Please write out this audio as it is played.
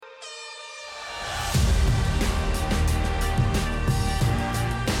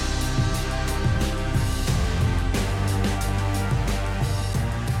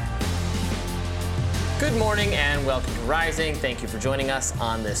Good morning and welcome to Rising. Thank you for joining us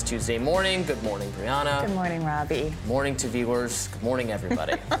on this Tuesday morning. Good morning, Brianna. Good morning, Robbie. Morning to viewers. Good morning,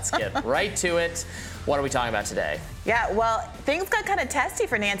 everybody. Let's get right to it. What are we talking about today? Yeah, well, things got kind of testy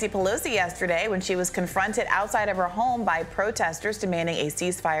for Nancy Pelosi yesterday when she was confronted outside of her home by protesters demanding a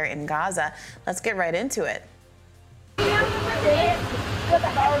ceasefire in Gaza. Let's get right into it.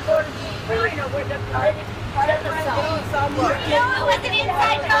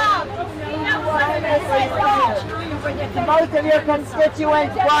 Most of your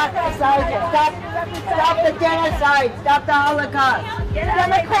constituents want stop the genocide, stop the Holocaust.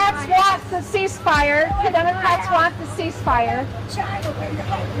 Democrats want the ceasefire. The Democrats want the ceasefire.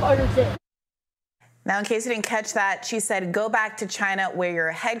 Now, in case you didn't catch that, she said, go back to China where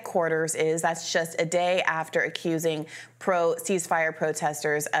your headquarters is. That's just a day after accusing pro-ceasefire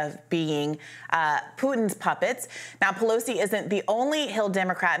protesters of being Putin's puppets. Now, Pelosi isn't the only Hill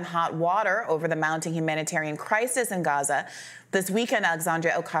Democrat in hot water over the mounting humanitarian crisis in Gaza. This weekend,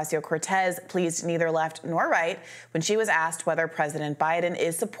 Alexandria Ocasio-Cortez pleased neither left nor right when she was asked whether President Biden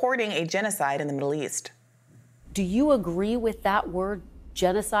is supporting a genocide in the Middle East. Do you agree with that word,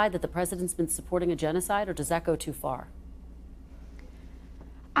 genocide, that the president's been supporting a genocide, or does that go too far?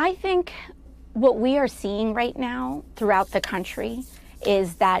 I think what we are seeing right now throughout the country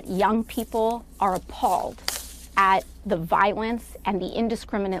is that young people are appalled at the violence and the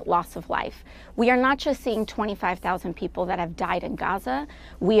indiscriminate loss of life. We are not just seeing 25,000 people that have died in Gaza.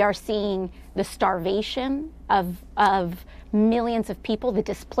 We are seeing the starvation of millions of people, the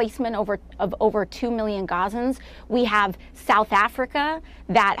displacement of over 2 million Gazans. We have South Africa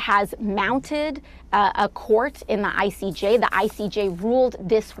that has mounted a court in the ICJ. The ICJ ruled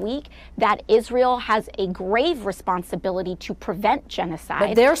this week that Israel has a grave responsibility to prevent genocide.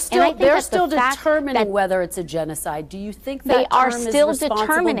 But they're still determining whether it's a genocide. Do you think that they are term still is responsible,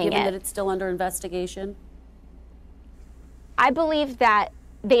 determining given it? That it's still under investigation? I believe that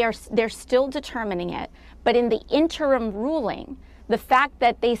they're still determining it, but in the interim ruling, the fact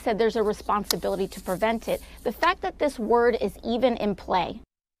that they said there's a responsibility to prevent it, the fact that this word is even in play.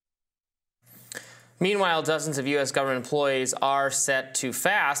 Meanwhile, dozens of U.S. government employees are set to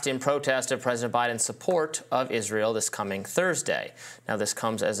fast in protest of President Biden's support of Israel this coming Thursday. Now, this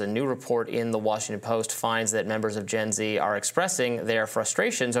comes as a new report in the Washington Post finds that members of Gen Z are expressing their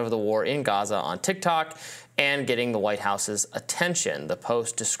frustrations over the war in Gaza on TikTok and getting the White House's attention. The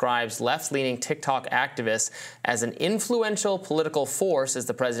Post describes left-leaning TikTok activists as an influential political force as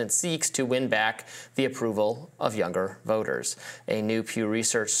the president seeks to win back the approval of younger voters. A new Pew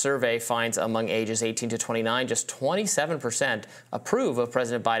Research survey finds among ages 18 to 29, just 27% approve of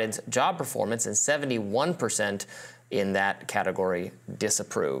President Biden's job performance and 71% in that category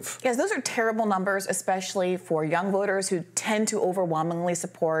disapprove. Yes, those are terrible numbers, especially for young voters who tend to overwhelmingly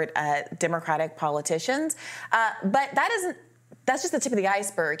support Democratic politicians. But that's just the tip of the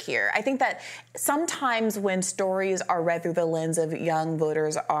iceberg here. I think that sometimes when stories are read through the lens of young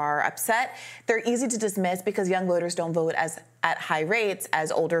voters are upset, they're easy to dismiss because young voters don't vote at high rates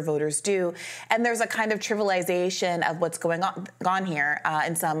as older voters do. And there's a kind of trivialization of what's going on here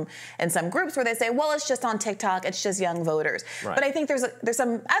in some groups where they say, well, it's just on TikTok, it's just young voters. Right. But I think there's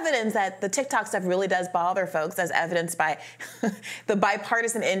some evidence that the TikTok stuff really does bother folks, as evidenced by the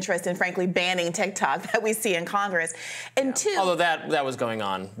bipartisan interest in, frankly, banning TikTok that we see in Congress. And two, although that was going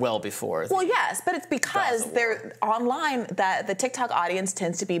on well before. Well, yes, but it's because they're online that the TikTok audience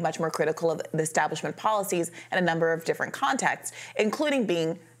tends to be much more critical of the establishment policies in a number of different contexts, including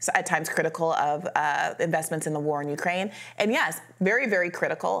being at times critical of investments in the war in Ukraine. And yes, very, very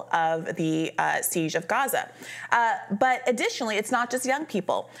critical of the siege of Gaza. But additionally, it's not just young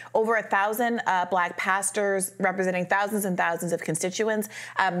people. Over 1,000 black pastors representing thousands and thousands of constituents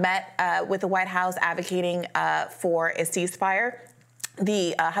met with the White House advocating for a ceasefire.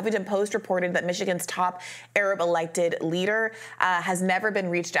 The Huffington Post reported that Michigan's top Arab elected leader has never been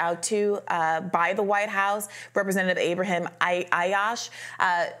reached out to by the White House, Representative Abraham Ayash,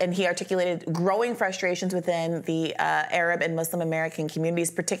 and he articulated growing frustrations within the Arab and Muslim American communities,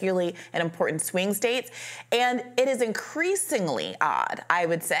 particularly in important swing states. And it is increasingly odd, I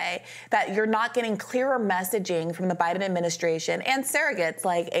would say, that you're not getting clearer messaging from the Biden administration and surrogates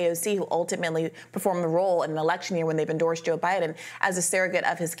like AOC, who ultimately performed the role in an election year when they've endorsed Joe Biden as a surrogate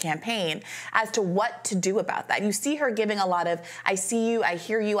of his campaign, as to what to do about that. You see her giving a lot of, I see you, I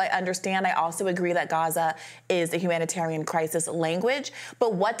hear you, I understand, I also agree that Gaza is a humanitarian crisis language,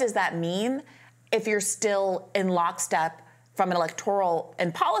 but what does that mean if you're still in lockstep from an electoral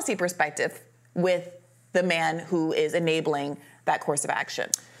and policy perspective with the man who is enabling that course of action?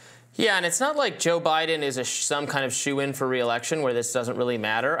 Yeah, and it's not like Joe Biden is some kind of shoe-in for re-election where this doesn't really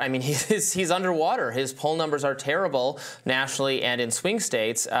matter. I mean, he's underwater. His poll numbers are terrible nationally and in swing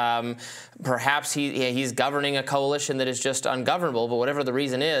states. Perhaps he's governing a coalition that is just ungovernable, but whatever the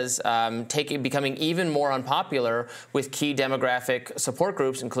reason is, becoming even more unpopular with key demographic support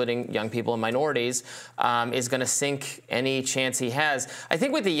groups, including young people and minorities, is going to sink any chance he has. I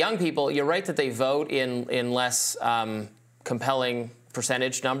think with the young people, you're right that they vote in less compelling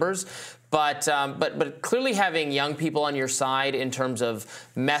percentage numbers, but clearly having young people on your side in terms of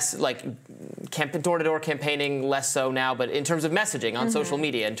door-to-door campaigning, less so now, but in terms of messaging on social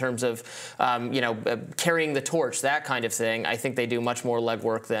media, in terms of carrying the torch, that kind of thing, I think they do much more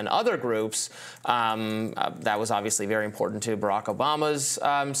legwork than other groups. That was obviously very important to Barack Obama's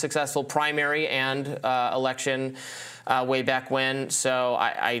successful primary and election way back when. So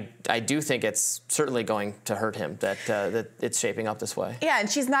I do think it's certainly going to hurt him that it's shaping up this way. Yeah, and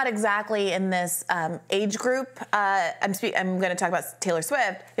she's not exactly in this age group. I'm going to talk about Taylor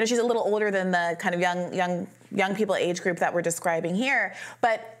Swift. You know, she's a little older than the kind of young people age group that we're describing here.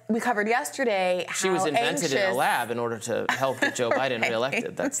 But we covevered yesterday how she was invented in a lab in order to help get Joe Biden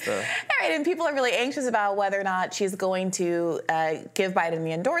reelected. That's the right, and people are really anxious about whether or not she's going to give Biden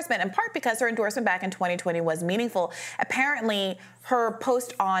the endorsement, in part because her endorsement back in 2020 was meaningful. Apparently, her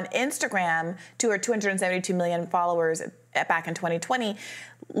post on Instagram to her 272 million followers back in 2020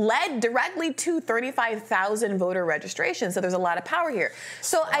 led directly to 35,000 voter registrations. So there's a lot of power here.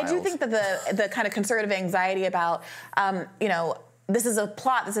 So I do think that the kind of conservative anxiety about, this is a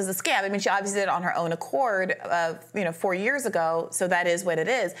plot, this is a scam. I mean, she obviously did it on her own accord, 4 years ago, so that is what it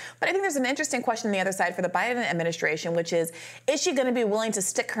is. But I think there's an interesting question on the other side for the Biden administration, which is she going to be willing to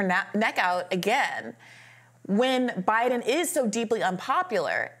stick her neck out again when Biden is so deeply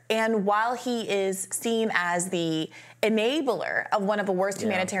unpopular, and while he is seen as the enabler of one of the worst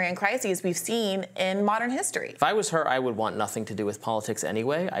humanitarian crises we've seen in modern history? If I was her, I would want nothing to do with politics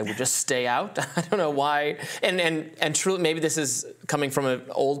anyway. I would just stay out. I don't know why. And truly, maybe this is coming from an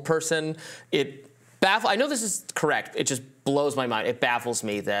old person. I know this is correct. It just blows my mind. It baffles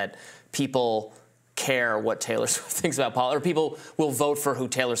me that people care what Taylor Swift thinks about politics, or people will vote for who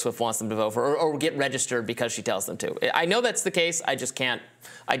Taylor Swift wants them to vote for, or get registered because she tells them to. I know that's the case. I just can't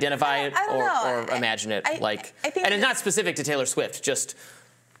identify it or imagine it. And it's not specific to Taylor Swift, just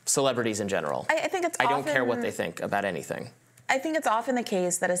celebrities in general. I think it's I don't care what they think about anything. I think it's often the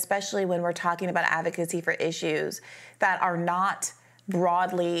case that, especially when we're talking about advocacy for issues that are not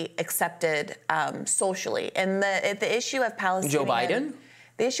broadly accepted socially, and the issue of Palestinian... Joe Biden?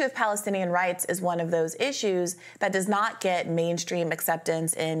 The issue of Palestinian rights is one of those issues that does not get mainstream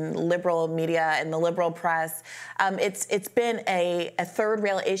acceptance in liberal media and the liberal press. It's been a third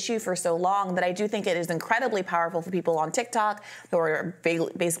rail issue for so long that I do think it is incredibly powerful for people on TikTok who are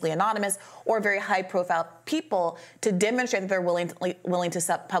basically anonymous, or very high-profile people, to demonstrate that they're willing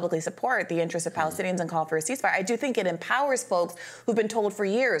to publicly support the interests of Palestinians and call for a ceasefire. I do think it empowers folks who've been told for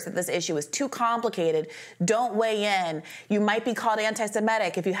years that this issue is too complicated, don't weigh in, you might be called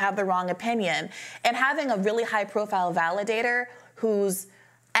anti-Semitic if you have the wrong opinion. And having a really high-profile validator whose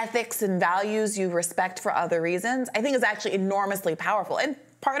ethics and values you respect for other reasons, I think is actually enormously powerful. And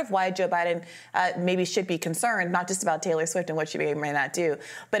part of why Joe Biden maybe should be concerned, not just about Taylor Swift and what she may or may not do,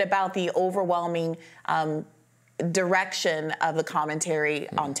 but about the overwhelming direction of the commentary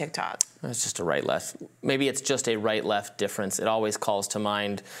on TikTok. It's just a right-left. Maybe it's just a right-left difference. It always calls to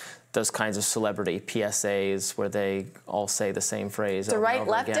mind those kinds of celebrity PSAs where they all say the same phrase over and over again.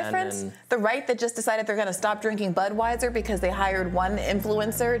 The right-left difference? The right that just decided they're going to stop drinking Budweiser because they hired one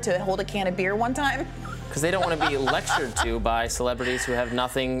influencer to hold a can of beer one time? Because they don't want to be lectured to by celebrities who have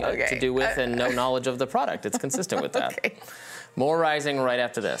nothing to do with and no knowledge of the product. It's consistent with that. Okay. More Rising right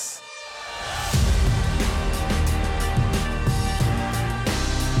after this.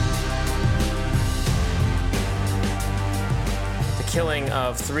 Killing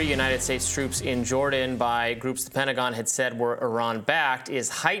of 3 United States troops in Jordan by groups the Pentagon had said were Iran-backed is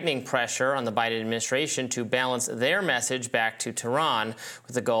heightening pressure on the Biden administration to balance their message back to Tehran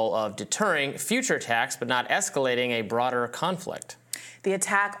with the goal of deterring future attacks but not escalating a broader conflict. The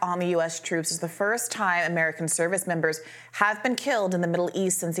attack on the U.S. troops is the first time American service members have been killed in the Middle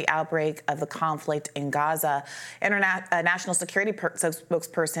East since the outbreak of the conflict in Gaza. National Security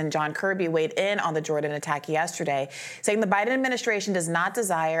spokesperson John Kirby weighed in on the Jordan attack yesterday, saying the Biden administration does not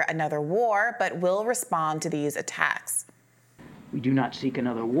desire another war, but will respond to these attacks. We do not seek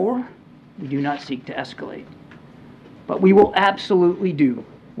another war. We do not seek to escalate. But we will absolutely do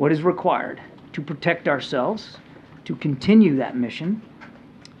what is required to protect ourselves, to continue that mission,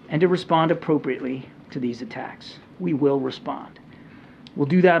 and to respond appropriately to these attacks. We will respond. We'll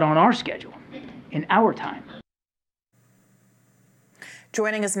do that on our schedule, in our time.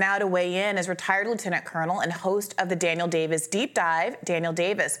 Joining us now to weigh in is retired Lieutenant Colonel and host of the Daniel Davis Deep Dive, Daniel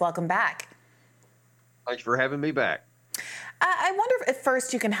Davis. Welcome back. Thanks for having me back. I wonder if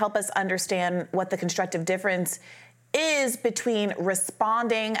first you can help us understand what the constructive difference is between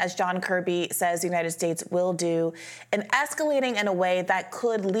responding, as John Kirby says the United States will do, and escalating in a way that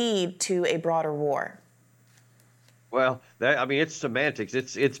could lead to a broader war. Well, it's semantics.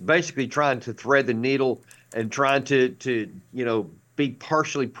 It's basically trying to thread the needle and trying to be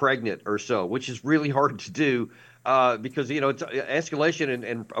partially pregnant or so, which is really hard to do because, it's escalation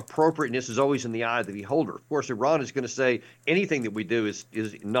and appropriateness is always in the eye of the beholder. Of course, Iran is going to say anything that we do is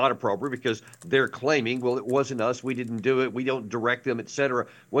not appropriate because they're claiming, well, it wasn't us, we didn't do it, we don't direct them, etc.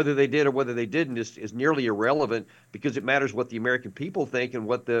 Whether they did or whether they didn't is nearly irrelevant because it matters what the American people think and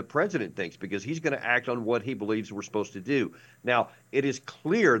what the president thinks because he's going to act on what he believes we're supposed to do. Now, it is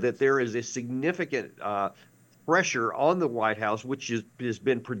clear that there is a significant pressure on the White House, which has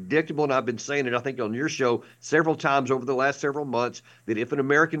been predictable, and I've been saying it, I think, on your show several times over the last several months, that if an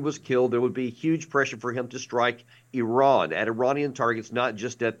American was killed, there would be huge pressure for him to strike Iran, at Iranian targets, not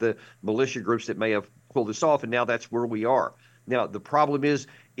just at the militia groups that may have pulled this off, and now that's where we are. Now, the problem is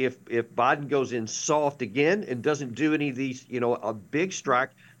if Biden goes in soft again and doesn't do any of these, a big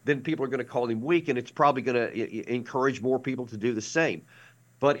strike, then people are going to call him weak, and it's probably going to encourage more people to do the same.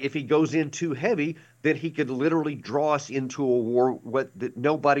 But if he goes in too heavy, then he could literally draw us into a war that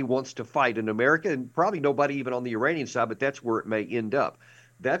nobody wants to fight in America, and probably nobody even on the Iranian side, but that's where it may end up.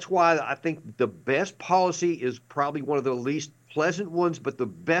 That's why I think the best policy is probably one of the least pleasant ones, but the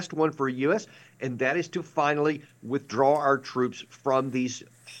best one for the U.S., and that is to finally withdraw our troops from these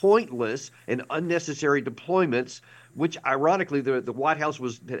pointless and unnecessary deployments, which ironically the White House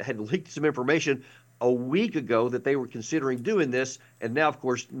had leaked some information a week ago that they were considering doing this, and now, of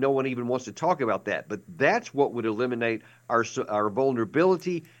course, no one even wants to talk about that. But that's what would eliminate our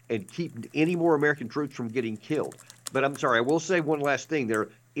vulnerability and keep any more American troops from getting killed. But I'm sorry, I will say one last thing there.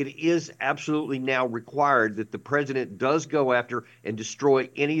 It is absolutely now required that the president does go after and destroy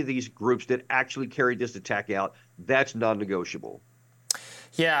any of these groups that actually carried this attack out. That's non-negotiable.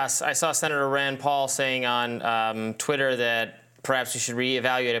 Yes, I saw Senator Rand Paul saying on Twitter that perhaps we should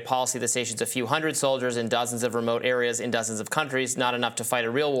reevaluate a policy that stations a few hundred soldiers in dozens of remote areas in dozens of countries, not enough to fight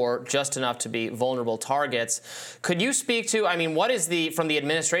a real war, just enough to be vulnerable targets. Could you speak to, what is from the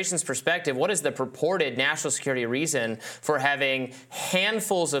administration's perspective, what is the purported national security reason for having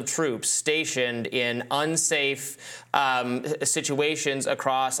handfuls of troops stationed in unsafe situations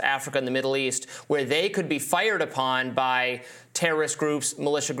across Africa and the Middle East where they could be fired upon by terrorist groups,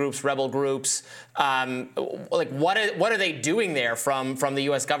 militia groups, rebel groups? What are they doing there from the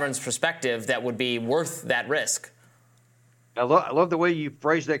U.S. government's perspective that would be worth that risk? I love the way you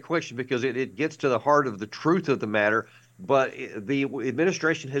phrase that question because it gets to the heart of the truth of the matter. But the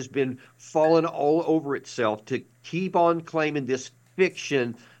administration has been falling all over itself to keep on claiming this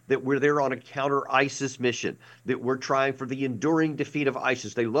fiction that we're there on a counter-ISIS mission, that we're trying for the enduring defeat of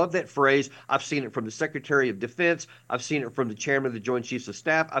ISIS. They love that phrase. I've seen it from the Secretary of Defense. I've seen it from the Chairman of the Joint Chiefs of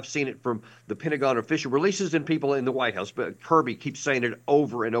Staff. I've seen it from the Pentagon official releases and people in the White House. But Kirby keeps saying it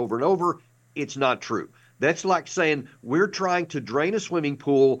over and over and over. It's not true. That's like saying we're trying to drain a swimming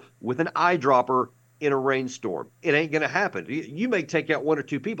pool with an eyedropper in a rainstorm. It ain't going to happen. You may take out one or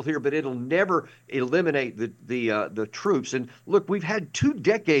two people here, but it'll never eliminate the troops. And look, we've had 2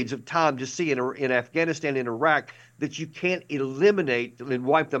 decades of time to see in Afghanistan and Iraq that you can't eliminate and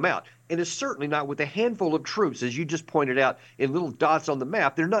wipe them out. And it's certainly not with a handful of troops, as you just pointed out, in little dots on the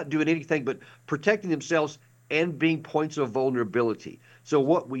map. They're not doing anything but protecting themselves and being points of vulnerability. So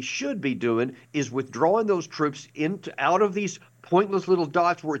what we should be doing is withdrawing those troops out of these pointless little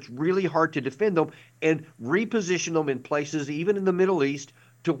dots where it's really hard to defend them and reposition them in places, even in the Middle East,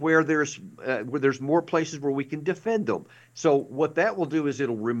 to where there's more places where we can defend them. So what that will do is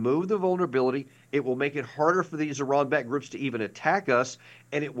it'll remove the vulnerability. It will make it harder for these Iran-backed groups to even attack us,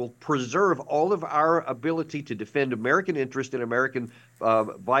 and it will preserve all of our ability to defend American interest and American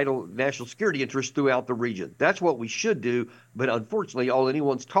vital national security interests throughout the region. That's what we should do, but unfortunately, all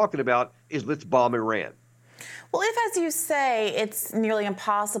anyone's talking about is let's bomb Iran. Well, if, as you say, it's nearly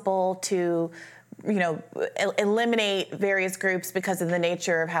impossible to eliminate various groups because of the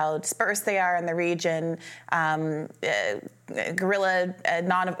nature of how dispersed they are in the region, guerrilla,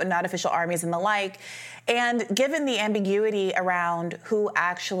 non-official armies and the like. And given the ambiguity around who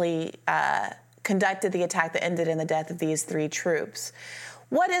actually conducted the attack that ended in the death of these 3 troops,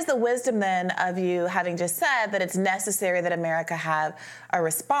 What is the wisdom then of you having just said that it's necessary that America have a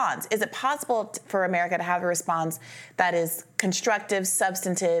response? Is it possible for America to have a response that is constructive,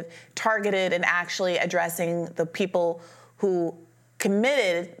 substantive, targeted, and actually addressing the people who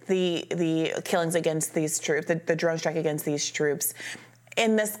committed the killings against these troops, the drone strike against these troops,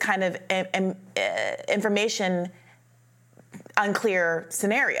 in this kind of information unclear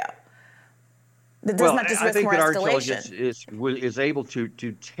scenario? That does not just risk more escalation. I think that our intelligence is able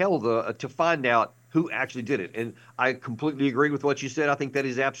to find out who actually did it. And I completely agree with what you said. I think that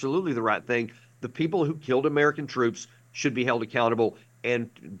is absolutely the right thing. The people who killed American troops should be held accountable and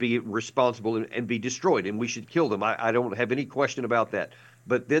be responsible and be destroyed. And we should kill them. I don't have any question about that.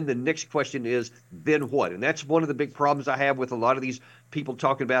 But then the next question is, then what? And that's one of the big problems I have with a lot of these people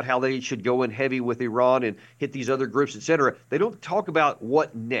talking about how they should go in heavy with Iran and hit these other groups, et cetera. They don't talk about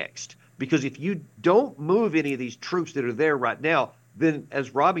what next. Because if you don't move any of these troops that are there right now, then,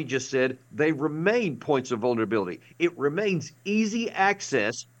 as Robbie just said, they remain points of vulnerability. It remains easy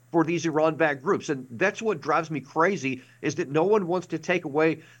access for these Iran-backed groups. And that's what drives me crazy, is that no one wants to take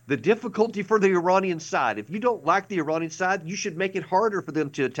away the difficulty for the Iranian side. If you don't like the Iranian side, you should make it harder for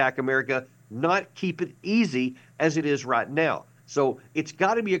them to attack America, not keep it easy as it is right now. So it's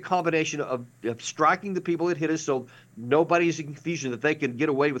got to be a combination of striking the people that hit us so nobody's in confusion that they can get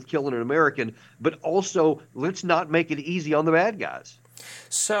away with killing an American, but also let's not make it easy on the bad guys.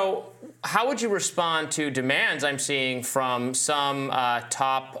 So how would you respond to demands I'm seeing from some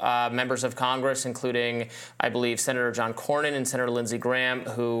top members of Congress, including, I believe, Senator John Cornyn and Senator Lindsey Graham,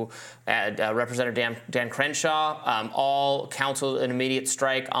 who Representative Dan Crenshaw, all counseled an immediate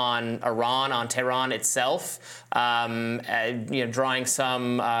strike on Iran, on Tehran itself, drawing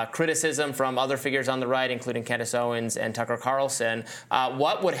some criticism from other figures on the right, including Candace Owens and Tucker Carlson.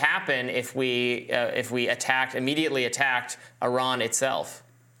 What would happen if we immediately attacked Iran itself?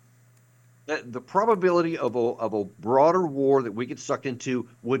 The probability of a broader war that we get sucked into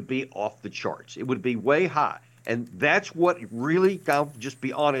would be off the charts. It would be way high. And that's what really, I'll just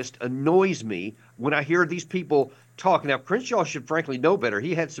be honest, annoys me when I hear these people talk. Now, Crenshaw should frankly know better.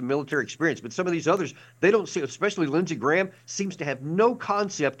 He had some military experience, but some of these others, they don't see, especially Lindsey Graham, seems to have no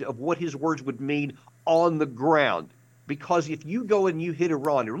concept of what his words would mean on the ground. Because if you go and you hit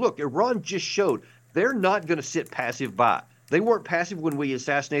Iran, or look, Iran just showed they're not going to sit passive by. They weren't passive when we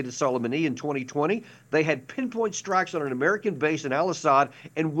assassinated Soleimani in 2020. They had pinpoint strikes on an American base in al-Assad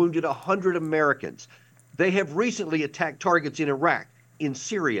and wounded 100 Americans. They have recently attacked targets in Iraq, in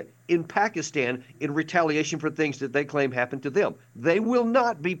Syria, in Pakistan, in retaliation for things that they claim happened to them. They will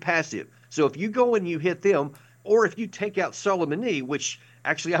not be passive. So if you go and you hit them, or if you take out Soleimani, which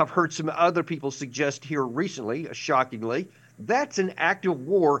actually I've heard some other people suggest here recently, shockingly, that's an act of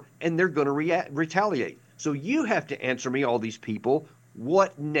war, and they're going to retaliate. So you have to answer me, all these people,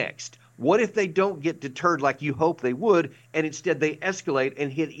 what next? What if they don't get deterred like you hope they would, and instead they escalate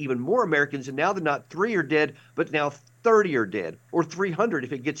and hit even more Americans, and now they're not 3 are dead, but now 30 are dead, or 300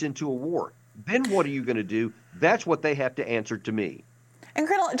 if it gets into a war? Then what are you going to do? That's what they have to answer to me. And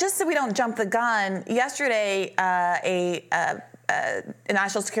Colonel, just so we don't jump the gun, yesterday a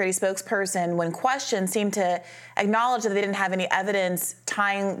national security spokesperson, when questioned, seemed to acknowledge that they didn't have any evidence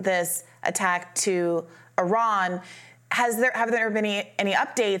tying this attack to Iran. Have there been any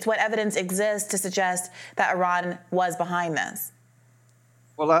updates? What evidence exists to suggest that Iran was behind this?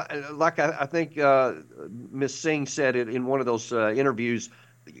 Well, I think Ms. Singh said it in one of those interviews.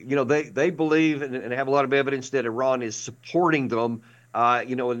 You know, they believe and have a lot of evidence that Iran is supporting them.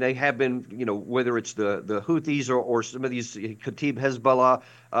 And they have been, whether it's the Houthis or some of these Kataib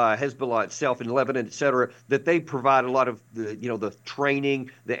Hezbollah itself in Lebanon, et cetera, that they provide a lot of the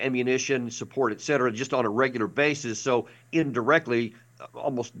training, the ammunition, support, et cetera, just on a regular basis. So indirectly,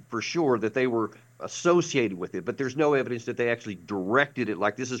 almost for sure that they were associated with it, but there's no evidence that they actually directed it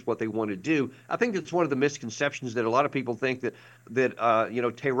like this is what they want to do. I think it's one of the misconceptions that a lot of people think that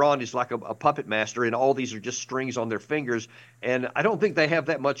Tehran is like a puppet master and all these are just strings on their fingers. And I don't think they have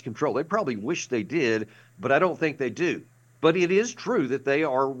that much control. They probably wish they did, but I don't think they do. But it is true that they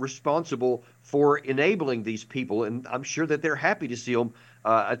are responsible for enabling these people, and I'm sure that they're happy to see them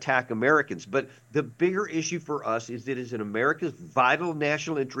attack Americans. But the bigger issue for us is that it is in America's vital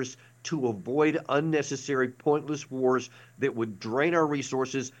national interest to avoid unnecessary, pointless wars that would drain our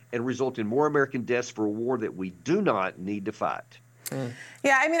resources and result in more American deaths for a war that we do not need to fight.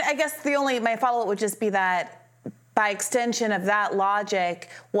 Yeah, I mean, I guess my follow-up would just be that by extension of that logic,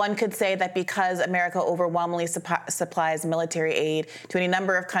 one could say that because America overwhelmingly supplies military aid to any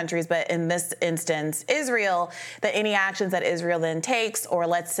number of countries, but in this instance, Israel, that any actions that Israel then takes, or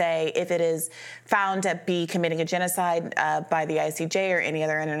let's say if it is found to be committing a genocide by the ICJ or any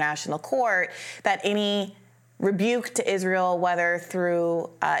other international court, that any rebuke to Israel, whether through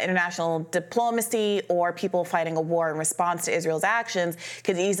international diplomacy or people fighting a war in response to Israel's actions,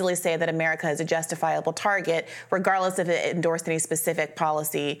 could easily say that America is a justifiable target, regardless if it endorsed any specific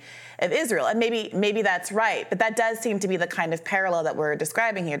policy of Israel. And maybe that's right, but that does seem to be the kind of parallel that we're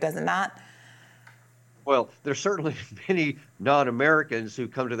describing here, does it not? Well, there's certainly many non-Americans who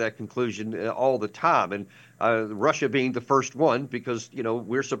come to that conclusion all the time, and Russia being the first one, because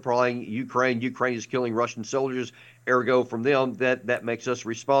we're supplying Ukraine. Ukraine is killing Russian soldiers. Ergo, from them, that makes us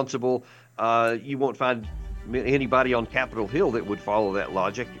responsible. You won't find anybody on Capitol Hill that would follow that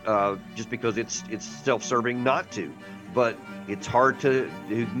logic, just because it's self-serving not to. But it's hard to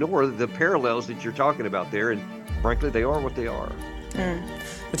ignore the parallels that you're talking about there, and frankly, they are what they are.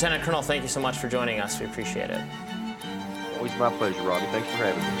 Lieutenant Colonel, thank you so much for joining us. We appreciate it. Always my pleasure, Robbie. Thanks for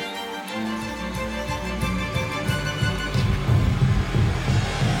having me.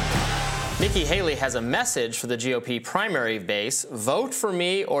 Nikki Haley has a message for the GOP primary base. Vote for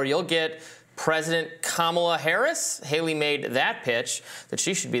me or you'll get President Kamala Harris. Haley made that pitch that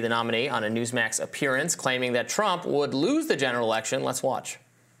she should be the nominee on a Newsmax appearance, claiming that Trump would lose the general election. Let's watch.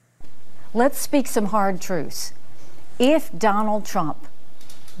 Let's speak some hard truths. If Donald Trump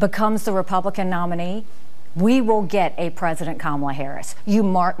becomes the Republican nominee, we will get a President Kamala Harris. You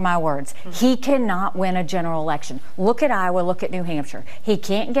mark my words. He cannot win a general election. Look at Iowa, look at New Hampshire. He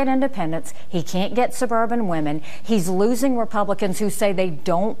can't get independents. He can't get suburban women. He's losing Republicans who say they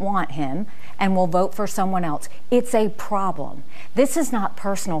don't want him and will vote for someone else. It's a problem. This is not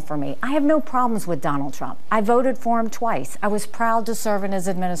personal for me. I have no problems with Donald Trump. I voted for him twice. I was proud to serve in his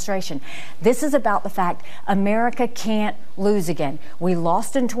administration. This is about the fact America can't lose again. We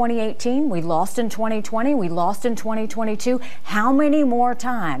lost in 2018. We lost in 2020. We lost in 2022. How many more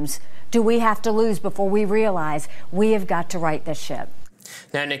times do we have to lose before we realize we have got to right this ship?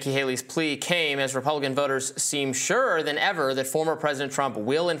 Now, Nikki Haley's plea came as Republican voters seem surer than ever that former President Trump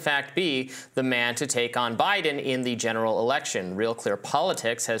will, in fact, be the man to take on Biden in the general election. Real Clear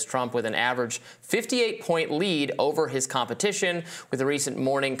Politics has Trump with an average 58-point lead over his competition, with a recent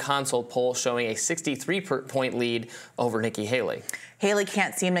Morning Consult poll showing a 63-point lead over Nikki Haley. Haley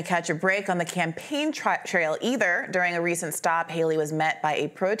can't seem to catch a break on the campaign trail either. During a recent stop, Haley was met by a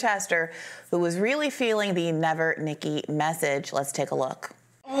protester who was really feeling the Never Nikki message. Let's take a look.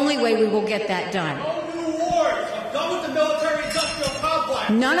 Only way we will get that done. No new wars. I'm done with the military-industrial complex.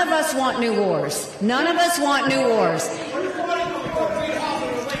 None of us want new wars. None of us want new wars. Where's the money coming from? Read off on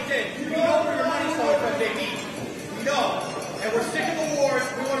LinkedIn. We know where your money's coming from, JD. We know. And we're sick of the wars.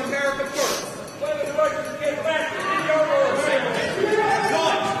 We want America first. When the Russians get back,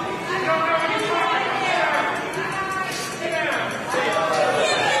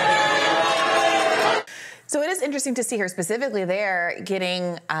 So it is interesting to see her specifically there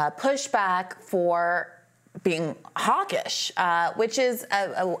getting pushback for being hawkish, which is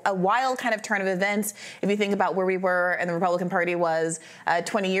a wild kind of turn of events if you think about where we were and the Republican Party was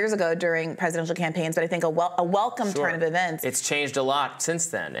 20 years ago during presidential campaigns, but I think a welcome turn of events. It's changed a lot since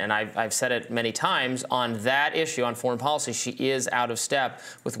then, and I've said it many times on that issue, on foreign policy, she is out of step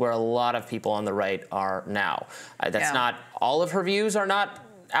with where a lot of people on the right are now. That's not all of her views are not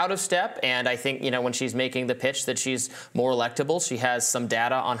out of step, and I think when she's making the pitch that she's more electable, she has some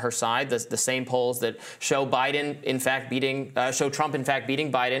data on her side. The same polls that show Biden in fact show Trump in fact beating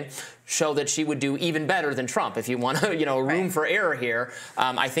Biden show that she would do even better than Trump. If you want to, room for error here,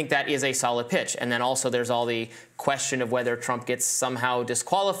 I think that is a solid pitch. And then also there's all the question of whether Trump gets somehow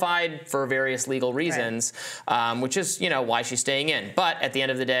disqualified for various legal reasons, which is, why she's staying in. But at the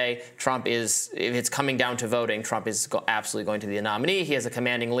end of the day, Trump is, if it's coming down to voting, Trump is absolutely going to be the nominee. He has a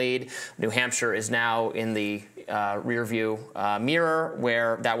commanding lead. New Hampshire is now in the rearview mirror,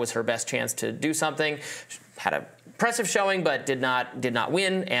 where that was her best chance to do something. Had a impressive showing, but did not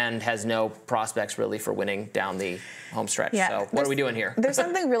win, and has no prospects really for winning down the home stretch. Yeah, so what are we doing here? There's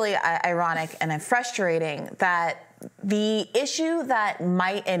something really ironic and frustrating that the issue that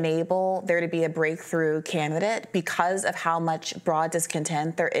might enable there to be a breakthrough candidate because of how much broad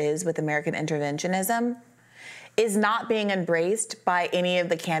discontent there is with American interventionism is not being embraced by any of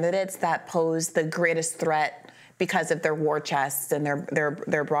the candidates that pose the greatest threat because of their war chests and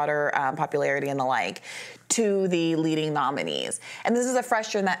their broader popularity and the like, to the leading nominees. And this is a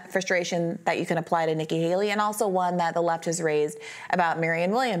frustration that you can apply to Nikki Haley, and also one that the left has raised about Marianne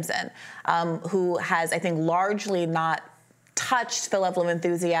Williamson, who has, I think, largely not touched the level of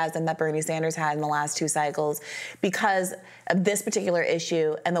enthusiasm that Bernie Sanders had in the last 2 cycles because of this particular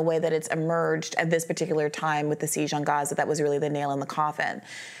issue and the way that it's emerged at this particular time with the siege on Gaza. That was really the nail in the coffin.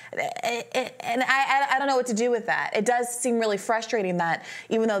 And I don't know what to do with that. It does seem really frustrating that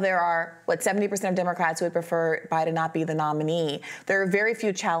even though there are, 70% of Democrats who would prefer Biden not be the nominee, there are very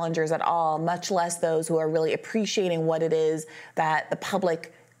few challengers at all, much less those who are really appreciating what it is that the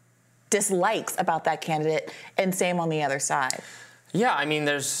public dislikes about that candidate, and same on the other side. Yeah, I mean,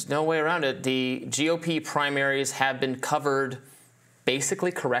 there's no way around it. The GOP primaries have been covered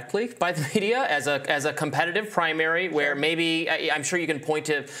basically correctly by the media as a competitive primary where maybe, I'm sure you can point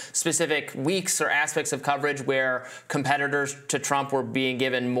to specific weeks or aspects of coverage where competitors to Trump were being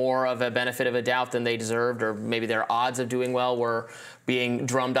given more of a benefit of a doubt than they deserved, or maybe their odds of doing well were being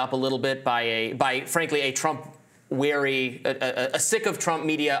drummed up a little bit by frankly, a Trump wary, a sick of Trump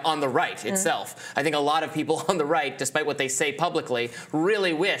media on the right itself. I think a lot of people on the right, despite what they say publicly,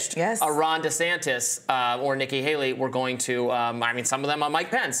 really wished a Ron DeSantis or Nikki Haley were going to, I mean, some of them on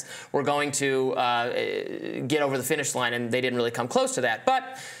Mike Pence, were going to get over the finish line, and they didn't really come close to that.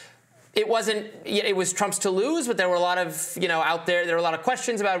 But it was Trump's to lose, but there were a lot of, out there were a lot of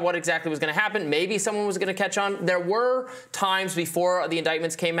questions about what exactly was going to happen. Maybe someone was going to catch on. There were times before the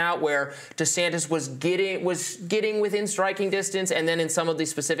indictments came out where DeSantis was getting within striking distance, and then in some of these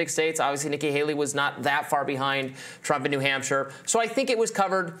specific states, obviously Nikki Haley was not that far behind Trump in New Hampshire. So I think it was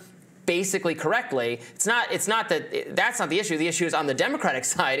covered basically correctly. It's not that that's not the issue. The issue is on the Democratic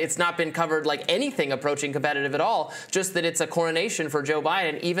side. It's not been covered like anything approaching competitive at all, just that it's a coronation for Joe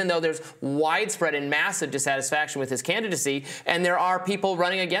Biden, even though there's widespread and massive dissatisfaction with his candidacy, and there are people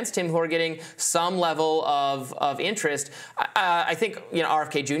running against him who are getting some level of interest. I think,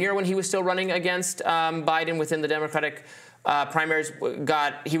 RFK Jr., when he was still running against Biden within the Democratic primaries,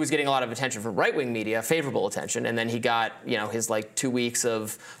 he was getting a lot of attention from right-wing media, favorable attention, and then he got, his 2 weeks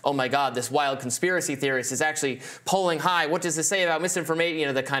of, oh my God, this wild conspiracy theorist is actually polling high. What does this say about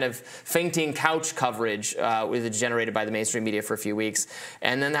misinformation? The kind of fainting couch coverage was generated by the mainstream media for a few weeks,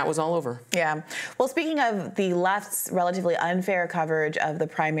 and then that was all over. Yeah. Well, speaking of the left's relatively unfair coverage of the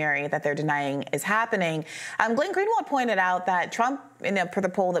primary that they're denying is happening, Glenn Greenwald pointed out that Trump, per the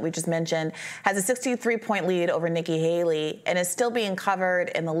poll that we just mentioned, has a 63-point lead over Nikki Haley and is still being covered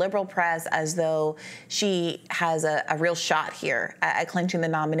in the liberal press as though she has a real shot here at clinching the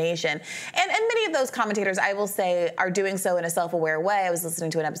nomination. And many of those commentators, I will say, are doing so in a self-aware way. I was listening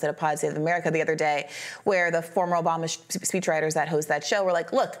to an episode of Pod Save America the other day where the former Obama speechwriters that host that show were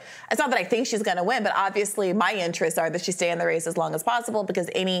like, look, it's not that I think she's going to win, but obviously my interests are that she stay in the race as long as possible because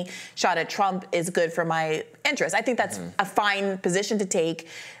any shot at Trump is good for my interests. I think that's a fine position to take,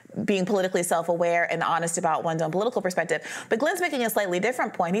 being politically self-aware and honest about one's own political perspective. But Glenn's making a slightly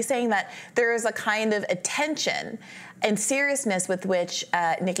different point. He's saying that there is a kind of attention and seriousness with which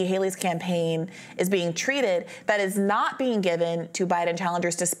Nikki Haley's campaign is being treated that is not being given to Biden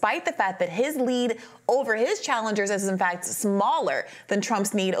challengers, despite the fact that his lead over his challengers is in fact smaller than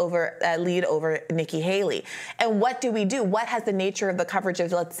Trump's lead over Nikki Haley. And what do we do? What has the nature of the coverage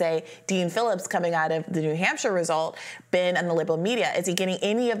of, let's say, Dean Phillips coming out of the New Hampshire result been in the liberal media? Is he getting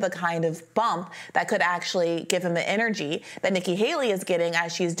any of the kind of bump that could actually give him the energy that Nikki Haley is getting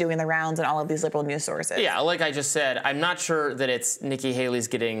as she's doing the rounds in all of these liberal news sources? Yeah, like I just said, I'm not sure that it's Nikki Haley's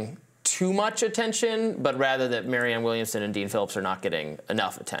getting too much attention, but rather that Marianne Williamson and Dean Phillips are not getting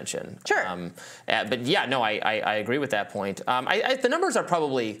enough attention. Sure. But yeah, no, I agree with that point. The numbers are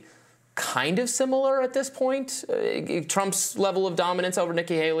probably kind of similar at this point. Trump's level of dominance over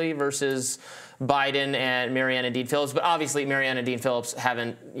Nikki Haley versus Biden and Marianne and Dean Phillips. But obviously, Marianne and Dean Phillips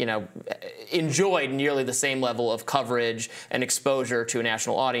haven't, enjoyed nearly the same level of coverage and exposure to a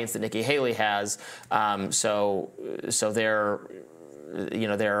national audience that Nikki Haley has. So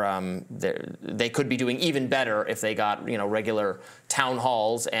they could be doing even better if they got, regular town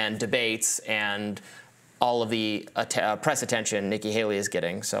halls and debates and all of the press attention Nikki Haley is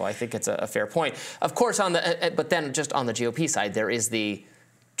getting. So I think it's a fair point. Of course, but then just on the GOP side, there is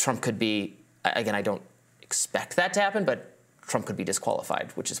Trump could be, again, I don't expect that to happen, but Trump could be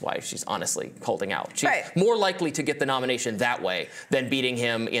disqualified, which is why she's honestly holding out. She's more likely to get the nomination that way than beating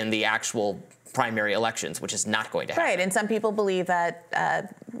him in the actual primary elections, which is not going to happen. Right, and some people believe that,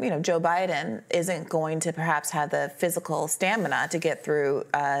 Joe Biden isn't going to perhaps have the physical stamina to get through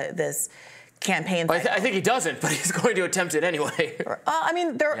this campaign cycle. I think he doesn't, but he's going to attempt it anyway.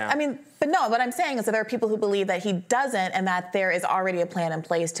 But no, what I'm saying is that there are people who believe that he doesn't, and that there is already a plan in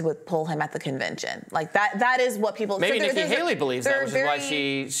place to pull him at the convention. Like that is what people. Maybe Nikki Haley believes that, which is why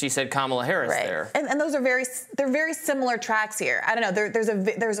she said Kamala Harris there. And those are they're very similar tracks here. I don't know.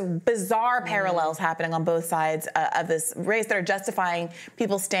 There's a bizarre parallels happening on both sides of this race that are justifying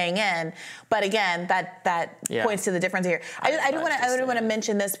people staying in. But again, that points to the difference here. I do want to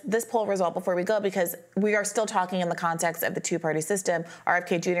mention this poll result before we go, because we are still talking in the context of the two-party system.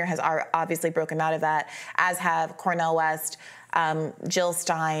 RFK Jr. has obviously broken out of that, as have Cornel West, Jill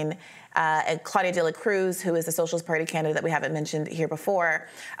Stein, and Claudia de la Cruz, who is the Socialist Party candidate that we haven't mentioned here before.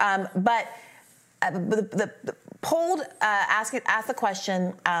 But the polled asked the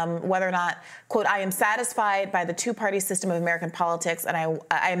question whether or not, quote, I am satisfied by the two-party system of American politics, and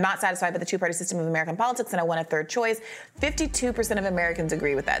I am not satisfied by the two-party system of American politics, and I want a third choice. 52% of Americans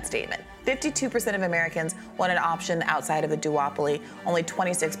agree with that statement. 52% of Americans want an option outside of the duopoly. Only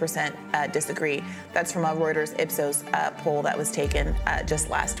 26% disagree. That's from a Reuters Ipsos poll that was taken just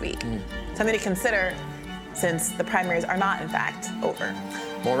last week. Something to consider, since the primaries are not, in fact, over.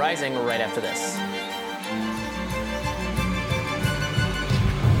 More Rising right after this.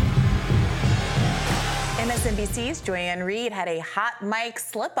 MSNBC's Joyanne Reid had a hot mic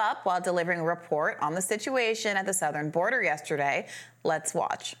slip up while delivering a report on the situation at the southern border yesterday. Let's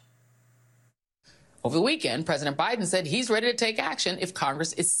watch. Over the weekend, President Biden said he's ready to take action if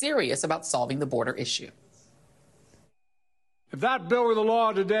Congress is serious about solving the border issue. If that bill were the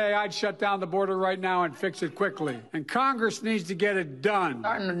law today, I'd shut down the border right now and fix it quickly. And Congress needs to get it done.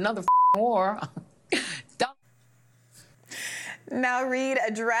 Starting another war. Now, Reid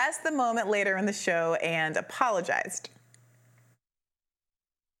addressed the moment later in the show and apologized.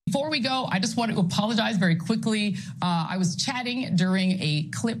 Before we go, I just want to apologize very quickly. I was chatting during a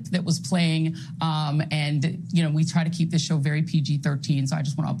clip that was playing, and we try to keep this show very PG-13, so I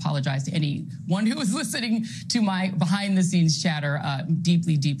just want to apologize to anyone who was listening to my behind-the-scenes chatter.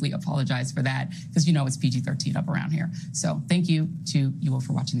 Deeply, deeply apologize for that, because it's PG-13 up around here. So thank you to you all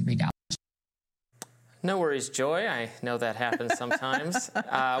for watching the readout. No worries, Joy. I know that happens sometimes.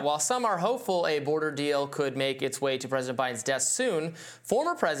 While some are hopeful a border deal could make its way to President Biden's desk soon,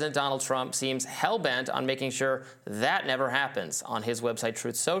 former President Donald Trump seems hell-bent on making sure that never happens. On his website,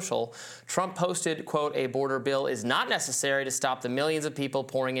 Truth Social, Trump posted, quote, a border bill is not necessary to stop the millions of people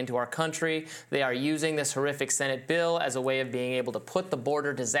pouring into our country. They are using this horrific Senate bill as a way of being able to put the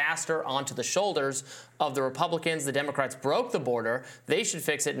border disaster onto the shoulders of the Republicans. The Democrats broke the border. They should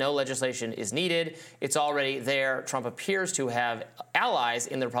fix it. No legislation is needed. It's already there. Trump appears to have allies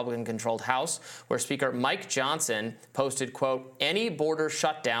in the Republican-controlled House, where Speaker Mike Johnson posted, quote, any border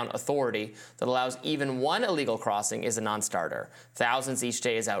shutdown authority that allows even one illegal crossing is a non-starter. Thousands each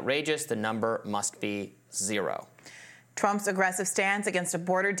day is outrageous. The number must be 0. Trump's aggressive stance against a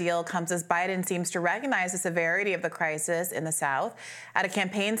border deal comes as Biden seems to recognize the severity of the crisis in the South. At a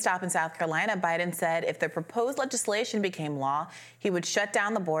campaign stop in South Carolina, Biden said if the proposed legislation became law, he would shut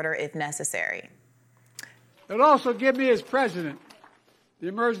down the border if necessary. It'll also give me, as president, the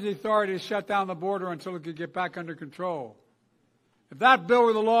emergency authority to shut down the border until it could get back under control. If that bill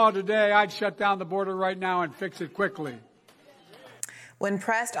were the law today, I'd shut down the border right now and fix it quickly. When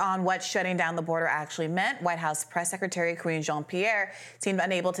pressed on what shutting down the border actually meant, White House Press Secretary Karine Jean-Pierre seemed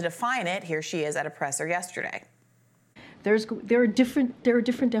unable to define it. Here she is at a presser yesterday. There are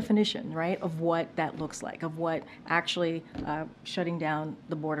different definitions, right, of what that looks like, of what actually shutting down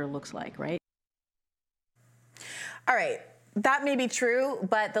the border looks like, right? All right, that may be true,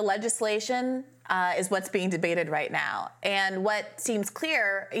 but the legislation is what's being debated right now. And what seems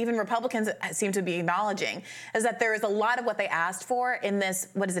clear, even Republicans seem to be acknowledging, is that there is a lot of what they asked for in this,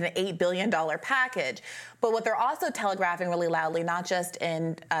 what is it, an $8 billion package. But what they're also telegraphing really loudly, not just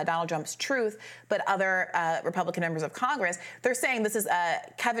in Donald Trump's Truth, but other Republican members of Congress, they're saying, this is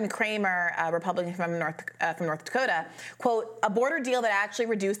Kevin Cramer, a Republican from North Dakota, quote, a border deal that actually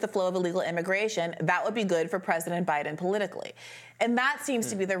reduced the flow of illegal immigration, that would be good for President Biden politically. And that seems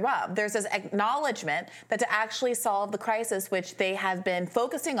to be the rub. There's this acknowledgement that to actually solve the crisis, which they have been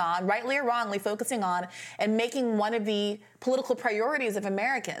focusing on, rightly or wrongly focusing on, and making one of the political priorities of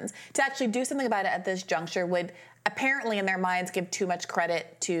Americans, to actually do something about it at this juncture would apparently, in their minds, give too much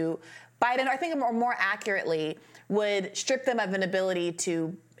credit to Biden. Or I think more accurately, would strip them of an ability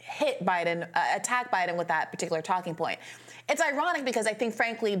to hit Biden, attack Biden with that particular talking point. It's ironic because I think,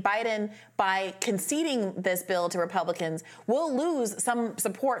 frankly, Biden, by conceding this bill to Republicans, will lose some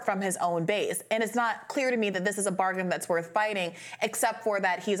support from his own base. And it's not clear to me that this is a bargain that's worth fighting, except for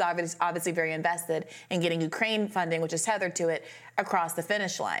that he's obviously very invested in getting Ukraine funding, which is tethered to it, across the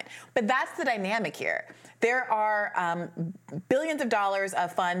finish line. But that's the dynamic here. There are billions of dollars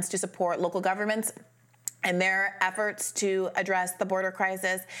of funds to support local governments and their efforts to address the border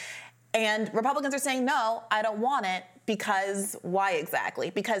crisis. And Republicans are saying, no, I don't want it, because why exactly?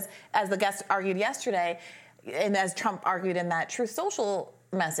 Because as the guest argued yesterday, and as Trump argued in that Truth Social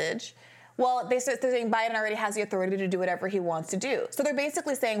message, well, they're saying Biden already has the authority to do whatever he wants to do. So they're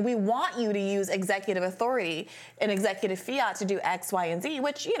basically saying, we want you to use executive authority and executive fiat to do X, Y, and Z,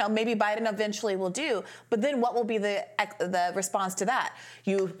 which, maybe Biden eventually will do. But then what will be the response to that?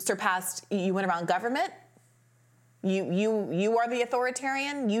 You went around government. You are the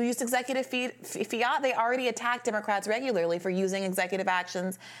authoritarian. You use executive fiat. They already attack Democrats regularly for using executive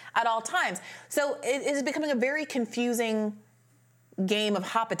actions at all times. So it is becoming a very confusing game of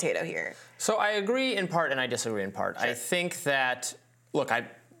hot potato here. So I agree in part and I disagree in part. Sure. I think that, look, I'm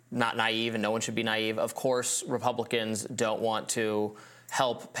not naive and no one should be naive. Of course, Republicans don't want to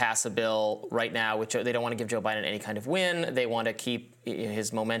help pass a bill right now, which they don't want to give Joe Biden any kind of win. They want to keep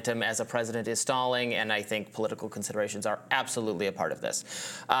his momentum as a president is stalling, and I think political considerations are absolutely a part of this.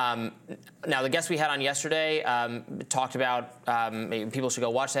 Now, the guest we had on yesterday talked about, maybe people should go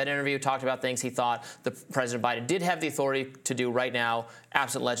watch that interview, talked about things he thought the President Biden did have the authority to do right now,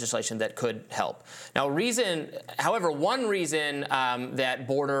 absent legislation that could help. Now, one reason that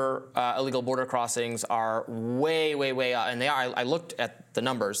illegal border crossings are way, way, way up, and they are, I looked at the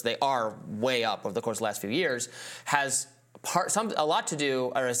numbers, they are way up over the course of the last few years, has a lot to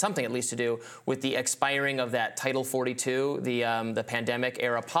do, or something at least to do, with the expiring of that Title 42, the pandemic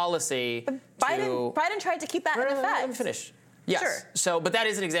era policy. But Biden tried to keep that in effect. Let me finish. Yes. Sure. So, but that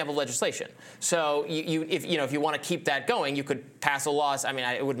is an example of legislation. So, if you want to keep that going, you could pass a law. I mean,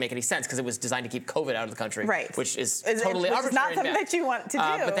 it wouldn't make any sense because it was designed to keep COVID out of the country, right? Which is totally arbitrary. It's not something that you want to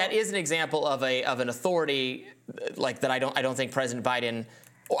do. But that is an example of an authority like that. I don't think President Biden.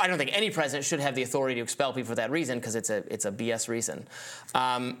 I don't think any president should have the authority to expel people for that reason because it's a BS reason.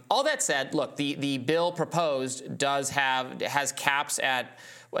 All that said, look, the bill proposed has caps at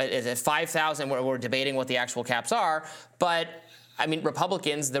 5,000. We're debating what the actual caps are, but I mean,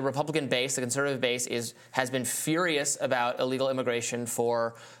 the Republican base, the conservative base, has been furious about illegal immigration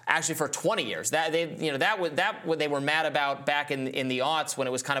for 20 years. That they were mad about back in the aughts when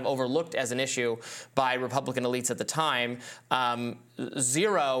it was kind of overlooked as an issue by Republican elites at the time.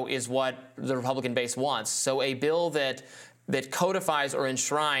 Zero is what the Republican base wants. So a bill that codifies or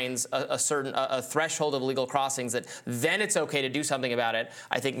enshrines a threshold of illegal crossings that then it's okay to do something about it.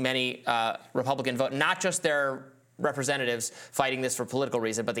 I think many Republican vote, not just their representatives fighting this for political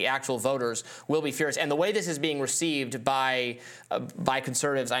reason, but the actual voters will be furious. And the way this is being received by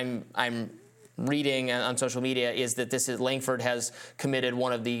conservatives, I'm reading on social media, is that Langford has committed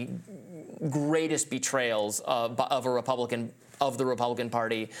one of the greatest betrayals of the Republican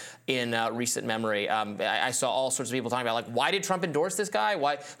Party in recent memory. I saw all sorts of people talking about, like, why did Trump endorse this guy?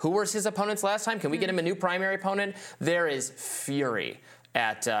 Who were his opponents last time? Can we get him a new primary opponent? There is fury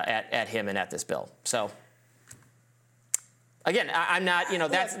at him and at this bill. So. Again, I'm not,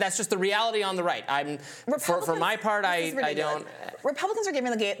 that's just the reality on the right. For my part, I don't. Republicans are giving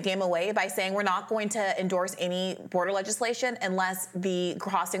the game away by saying we're not going to endorse any border legislation unless the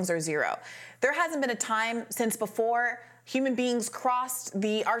crossings are zero. There hasn't been a time since before human beings crossed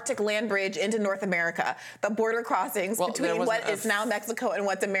the Arctic land bridge into North America. The border crossings between what is now Mexico and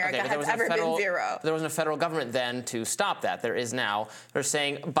what's America has ever been zero. There wasn't a federal government then to stop that. There is now. They're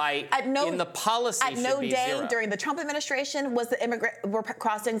saying in the policy at no day during the Trump administration was were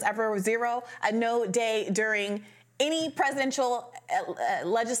crossings ever zero. At no day during any presidential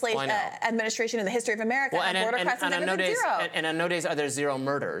administration in the history of America, border crossings ever been zero. And on no days are there zero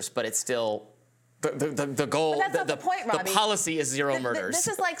murders, but it's still. The goal, but that's not the point, Robbie. The policy is zero murders. This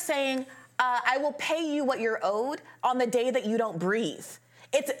is like saying, I will pay you what you're owed on the day that you don't breathe.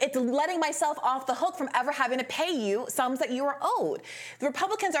 It's letting myself off the hook from ever having to pay you sums that you are owed. The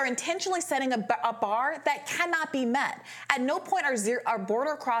Republicans are intentionally setting a bar that cannot be met. At no point are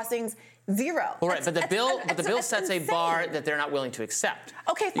border crossings zero. Well, right, but the bill sets a bar that they're not willing to accept.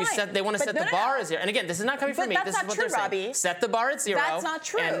 Okay, fine. They want to set the bar at zero. And again, this is not coming from me. This is what they're saying. Set the bar at zero. That's not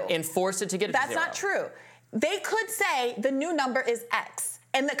true. And enforce it to get it to zero. That's not true. They could say the new number is X.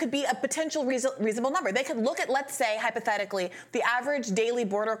 And that could be a potential reasonable number. They could look at, let's say, hypothetically, the average daily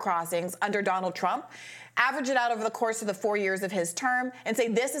border crossings under Donald Trump, average it out over the course of the 4 years of his term, and say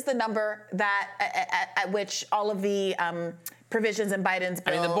this is the number that at which all of the provisions in Biden's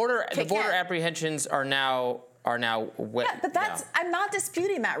bill. I mean, the border apprehensions are now. Yeah, but I'm not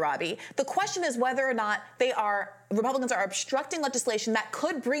disputing that, Robbie. The question is whether or not Republicans are obstructing legislation that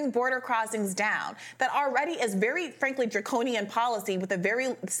could bring border crossings down, that already is very, frankly, draconian policy with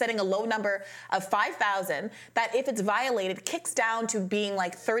setting a low number of 5,000, that if it's violated, kicks down to being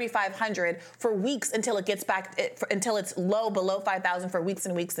like 3,500 for weeks until it gets until it's low below 5,000 for weeks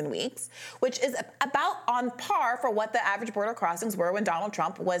and weeks and weeks, which is about on par for what the average border crossings were when Donald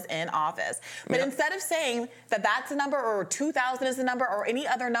Trump was in office. But instead of saying that that's the number, or 2,000 is the number, or any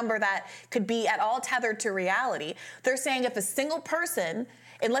other number that could be at all tethered to reality, they're saying if a single person,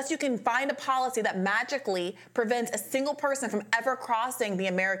 unless you can find a policy that magically prevents a single person from ever crossing the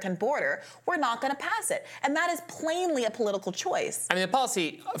American border, we're not going to pass it. And that is plainly a political choice. I mean, the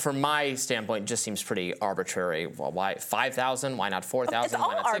policy, from my standpoint, just seems pretty arbitrary. Well, why 5,000? Why not 4,000?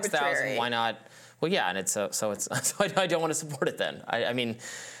 Why not 6,000? Why not? Well, yeah, and it's so I don't want to support it then. I mean.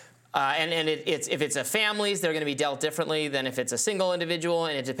 If it's a families, they're going to be dealt differently than if it's a single individual,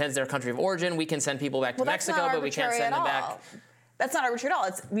 and it depends their country of origin. We can send people back to Mexico, but we can't send them back. That's not arbitrary at all.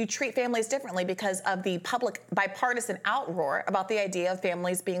 You treat families differently because of the public bipartisan outroar about the idea of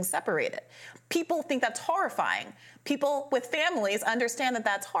families being separated. People think that's horrifying. People with families understand that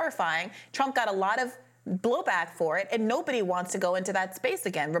that's horrifying. Trump got a lot of blowback for it, and nobody wants to go into that space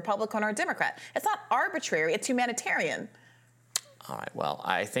again, Republican or Democrat. It's not arbitrary. It's humanitarian. All right, well,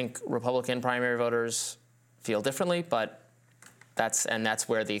 I think Republican primary voters feel differently, but that's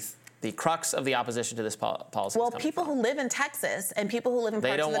where the crux of the opposition to this policy is coming people from. Who live in Texas and people who live in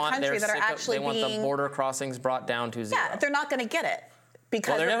parts of the country that are actually they want the border crossings brought down to zero. Yeah, they're not going to get it.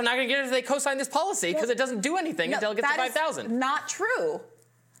 Because they're not going to get it if they co-sign this policy, because it doesn't do anything until it gets to 5,000. That is not true.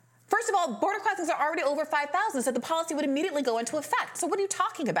 First of all, border crossings are already over 5,000, so the policy would immediately go into effect. So what are you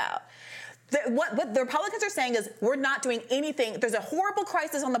talking about? What the Republicans are saying is we're not doing anything. There's a horrible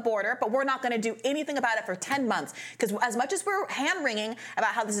crisis on the border, but we're not going to do anything about it for 10 months. Because as much as we're hand-wringing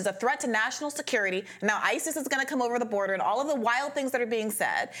about how this is a threat to national security, and now ISIS is going to come over the border, and all of the wild things that are being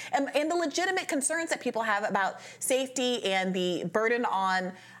said, and the legitimate concerns that people have about safety and the burden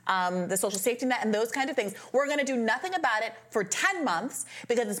on the social safety net and those kind of things, we're going to do nothing about it for 10 months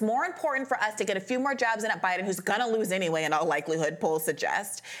because it's more important for us to get a few more jabs in at Biden, who's going to lose anyway in all likelihood, polls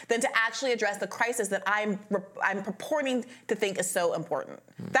suggest, than to actually address the crisis that I'm purporting to think is so important.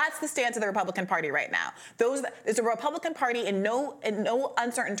 That's the stance of the Republican Party right now. It's a Republican Party in no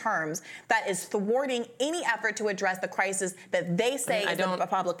uncertain terms that is thwarting any effort to address the crisis that they say is a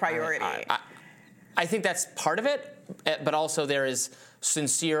public priority. I think that's part of it, but also there is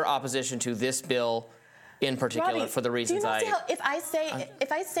sincere opposition to this bill in particular, Robbie, for the reasons if I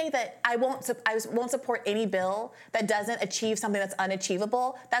say that I won't support any bill that doesn't achieve something that's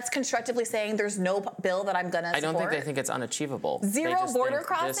unachievable, that's constructively saying there's no bill that I'm going to support. I don't think they think it's unachievable. Zero border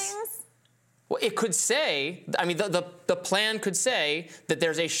crossings? Well, it could say, I mean, the plan could say that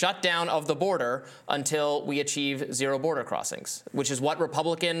there's a shutdown of the border until we achieve zero border crossings, which is what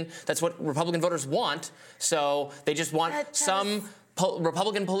Republican voters want. So they just want some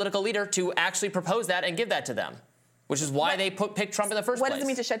Republican political leader to actually propose that and give that to them, which is why they picked Trump in the first place. What does it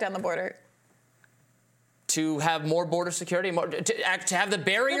mean to shut down the border? To have more border security, to have the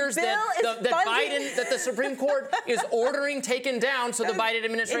barriers that the Supreme Court is ordering taken down so the Biden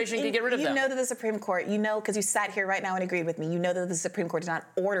administration can get rid of them. You know that the Supreme Court, because you sat here right now and agreed with me, you know that the Supreme Court did not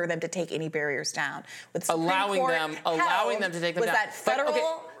order them to take any barriers down. What the allowing them to take them down. Was that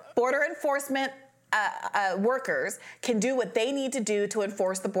federal border enforcement workers can do what they need to do to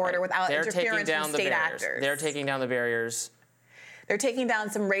enforce the border without interference from state actors. They're taking down the barriers. They're taking down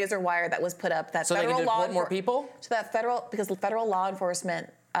some razor wire that was put up. So federal they can deport more people? So because the federal law enforcement,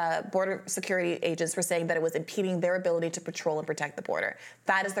 border security agents were saying that it was impeding their ability to patrol and protect the border.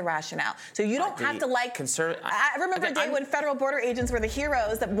 That is the rationale. So you don't have to I remember a day when federal border agents were the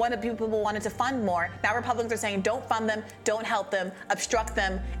heroes that people wanted to fund more. Now Republicans are saying don't fund them, don't help them, obstruct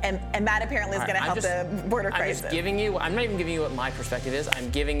them, and that apparently is going to help the border crisis. I'm not even giving you what my perspective is. I'm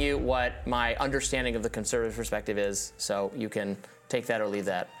giving you what my understanding of the conservative perspective is. So you can take that or leave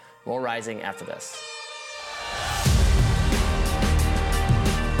that. More Rising after this.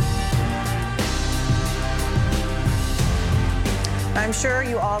 I'm sure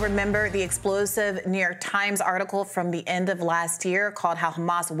you all remember the explosive New York Times article from the end of last year called How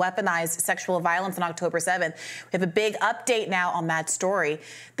Hamas Weaponized Sexual Violence on October 7th. We have a big update now on that story.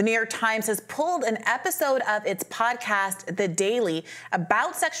 The New York Times has pulled an episode of its podcast, The Daily,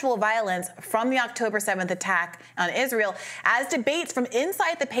 about sexual violence from the October 7th attack on Israel as debates from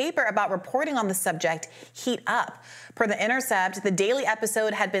inside the paper about reporting on the subject heat up. Per The Intercept, the Daily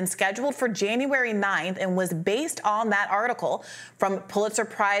episode had been scheduled for January 9th and was based on that article from Pulitzer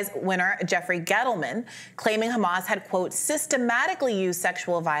Prize winner Jeffrey Gettleman, claiming Hamas had, quote, systematically used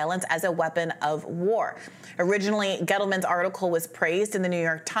sexual violence as a weapon of war. Originally, Gettleman's article was praised in the New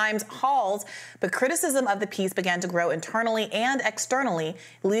York Times halls, but criticism of the piece began to grow internally and externally,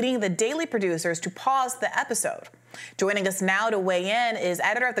 leading the Daily producers to pause the episode. Joining us now to weigh in is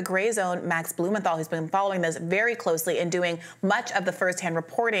editor of The Gray Zone, Max Blumenthal, who's been following this very closely and doing much of the firsthand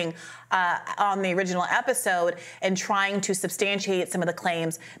reporting on the original episode and trying to substantiate some of the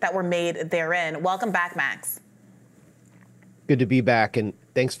claims that were made therein. Welcome back, Max. Good to be back, and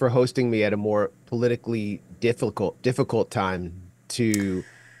thanks for hosting me at a more politically difficult time to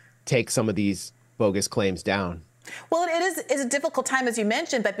take some of these bogus claims down. Well, it's a difficult time, as you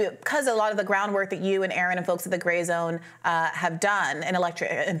mentioned, but because a lot of the groundwork that you and Aaron and folks at the Gray Zone have done, and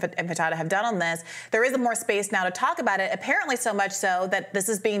Fatata have done on this, there is more space now to talk about it, apparently so much so that this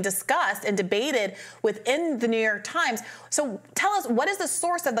is being discussed and debated within the New York Times. So tell us, what is the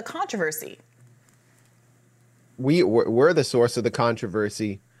source of the controversy? We're the source of the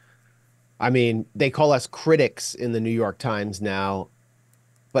controversy. I mean, they call us critics in the New York Times now,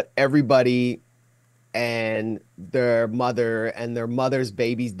 but everybody and their mother and their mother's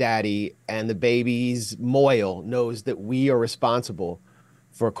baby's daddy and the baby's moil knows that we are responsible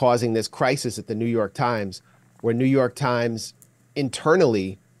for causing this crisis at the New York Times, where New York Times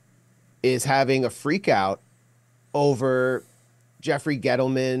internally is having a freak out over Jeffrey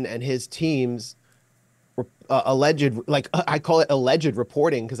Gettleman and his team's alleged, like I call it alleged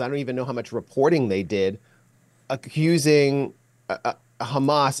reporting, because I don't even know how much reporting they did, accusing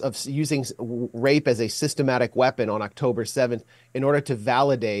Hamas of using rape as a systematic weapon on October 7th in order to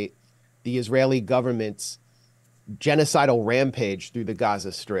validate the Israeli government's genocidal rampage through the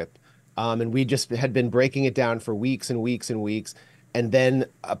Gaza Strip. And we just had been breaking it down for weeks and weeks and weeks. And then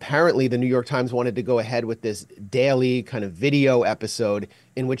apparently the New York Times wanted to go ahead with this daily kind of video episode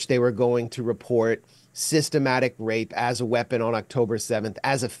in which they were going to report systematic rape as a weapon on October 7th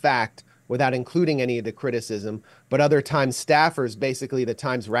as a fact, without including any of the criticism. But other Times staffers, basically the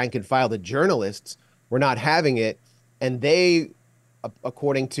Times rank and file, the journalists, were not having it. And they,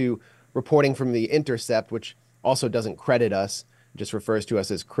 according to reporting from The Intercept, which also doesn't credit us, just refers to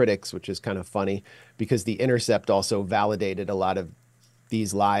us as critics, which is kind of funny, because The Intercept also validated a lot of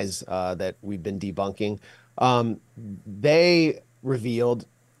these lies that we've been debunking. They revealed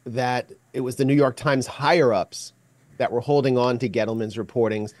that it was the New York Times higher-ups that were holding on to Gettleman's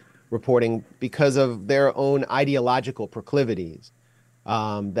reporting because of their own ideological proclivities.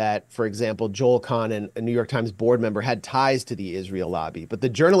 That, for example, Joel Kahn, and a New York Times board member, had ties to the Israel lobby. But the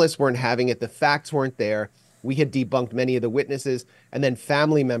journalists weren't having it. The facts weren't there. We had debunked many of the witnesses, and then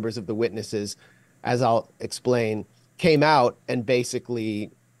family members of the witnesses, as I'll explain, came out and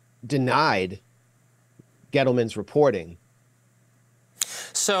basically denied Gettleman's reporting.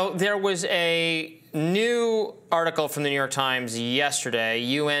 So there was a new article from the New York Times yesterday,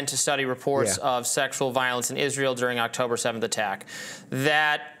 UN to study reports of sexual violence in Israel during October 7th attack,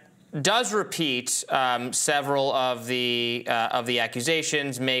 that does repeat several of the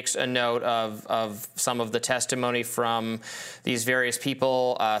accusations, makes a note of some of the testimony from these various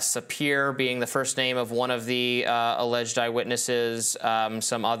people, Sapir being the first name of one of the alleged eyewitnesses,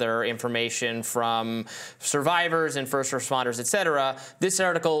 some other information from survivors and first responders, etc. This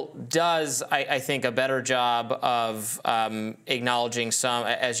article does, I think, a better job of acknowledging some,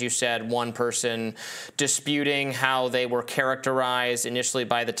 as you said, one person disputing how they were characterized initially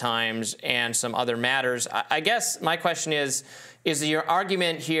by the Times and some other matters. I guess my question is your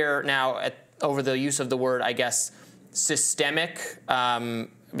argument here now over the use of the word, I guess, systemic?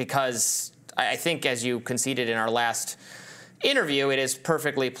 Because I think, as you conceded in our last interview, it is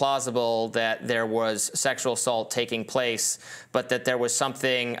perfectly plausible that there was sexual assault taking place, but that there was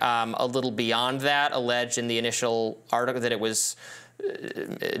something a little beyond that alleged in the initial article, that it was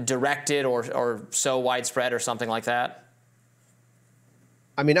directed or so widespread or something like that?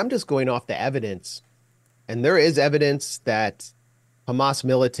 I mean, I'm just going off the evidence, and there is evidence that Hamas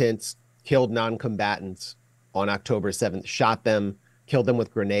militants killed non-combatants on October 7th, shot them, killed them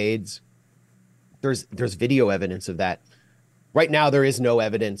with grenades. There's video evidence of that. Right now, there is no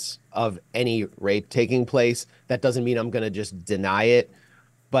evidence of any rape taking place. That doesn't mean I'm going to just deny it.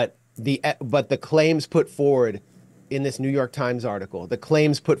 But the claims put forward in this New York Times article, the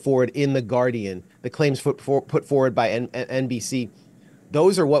claims put forward in The Guardian, the claims put forward by NBC,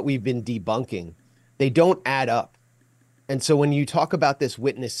 those are what we've been debunking. They don't add up. And so when you talk about this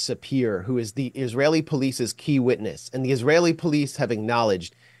witness, Sapir, who is the Israeli police's key witness, and the Israeli police have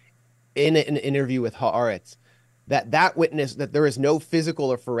acknowledged in an interview with Haaretz that witness, that there is no physical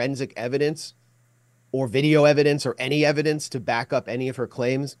or forensic evidence or video evidence or any evidence to back up any of her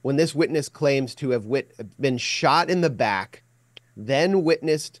claims. When this witness claims to have been shot in the back, then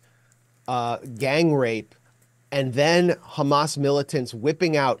witnessed gang rape, and then Hamas militants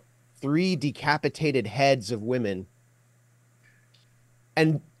whipping out 3 decapitated heads of women,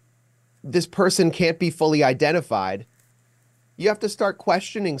 and this person can't be fully identified, you have to start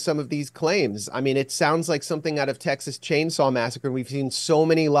questioning some of these claims. I mean, it sounds like something out of Texas Chainsaw Massacre. We've seen so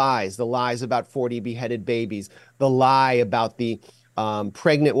many lies, the lies about 40 beheaded babies, the lie about the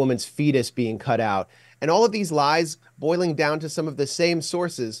pregnant woman's fetus being cut out, and all of these lies boiling down to some of the same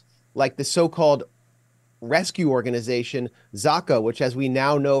sources, like the so-called rescue organization Zaka, which, as we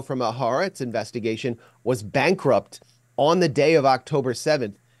now know from a Haaretz investigation, was bankrupt on the day of October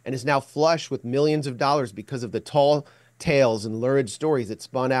 7th and is now flush with millions of dollars because of the tall tales and lurid stories that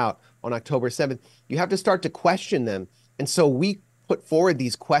spun out on October 7th. You have to start to question them. And so we put forward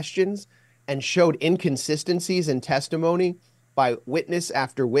these questions and showed inconsistencies in testimony by witness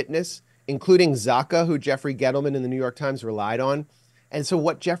after witness, including Zaka, who Jeffrey Gettleman in the New York Times relied on. And so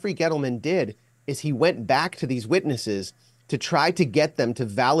what Jeffrey Gettleman did is he went back to these witnesses to try to get them to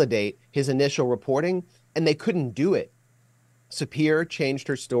validate his initial reporting, and they couldn't do it. Sapir changed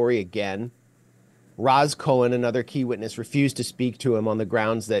her story again. Raz Cohen, another key witness, refused to speak to him on the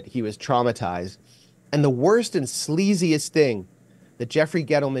grounds that he was traumatized. And the worst and sleaziest thing that Jeffrey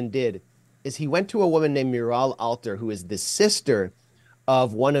Gettleman did is he went to a woman named Miral Alter, who is the sister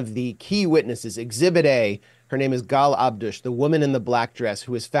of one of the key witnesses, Exhibit A. Her name is Gal Abdush, the woman in the black dress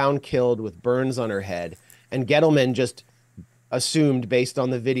who was found killed with burns on her head. And Gettleman just assumed, based on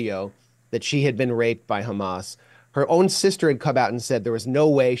the video, that she had been raped by Hamas. Her own sister had come out and said there was no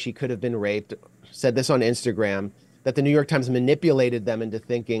way she could have been raped, said this on Instagram, that the New York Times manipulated them into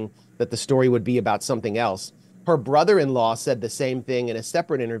thinking that the story would be about something else. Her brother-in-law said the same thing in a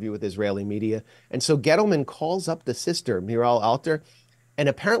separate interview with Israeli media. And so Gettleman calls up the sister, Miral Alter, and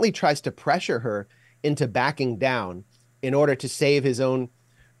apparently tries to pressure her into backing down in order to save his own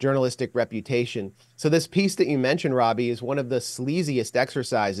journalistic reputation. So this piece that you mentioned, Robbie, is one of the sleaziest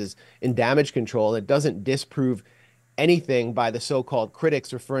exercises in damage control. It doesn't disprove anything by the so-called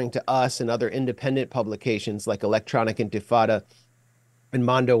critics referring to us and other independent publications like Electronic Intifada and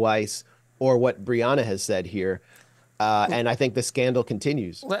Mondo Weiss, or what Brianna has said here. And I think the scandal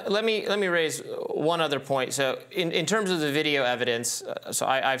continues. Let me raise one other point. So in terms of the video evidence, so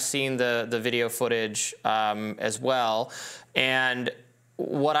I've seen the video footage as well. And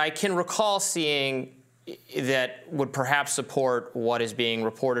what I can recall seeing that would perhaps support what is being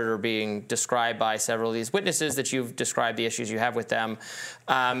reported or being described by several of these witnesses that you've described the issues you have with them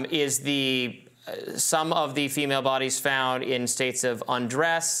is some of the female bodies found in states of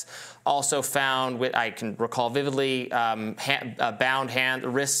undress, also found with, I can recall vividly, bound hand,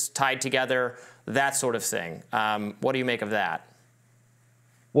 wrists tied together, that sort of thing. What do you make of that?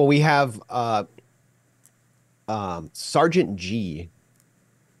 Well, we have Sergeant G,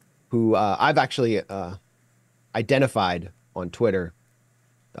 who I've actually identified on Twitter.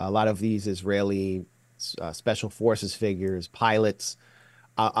 A lot of these Israeli special forces figures, pilots,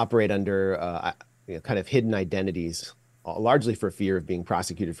 operate under kind of hidden identities, largely for fear of being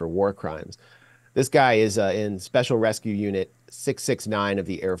prosecuted for war crimes. This guy is in Special Rescue Unit 669 of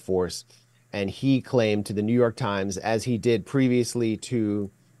the Air Force, and he claimed to the New York Times, as he did previously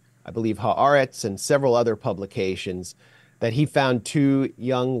to, I believe, Haaretz and several other publications, that he found 2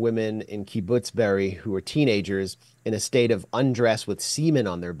 young women in Kibbutz Be'eri who were teenagers in a state of undress with semen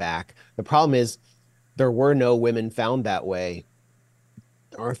on their back. The problem is there were no women found that way.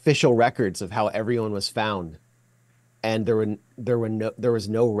 There are official records of how everyone was found, and there was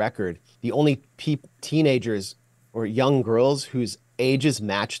no record. The only teenagers or young girls whose ages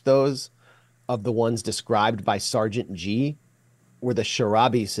matched those of the ones described by Sergeant G were the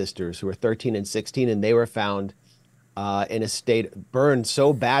Sharabi sisters, who were 13 and 16, and they were found in a state burned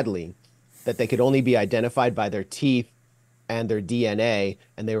so badly that they could only be identified by their teeth and their DNA,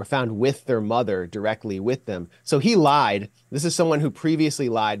 and they were found with their mother directly with them. So he lied. This is someone who previously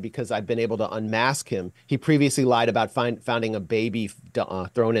lied because I've been able to unmask him. He previously lied about finding a baby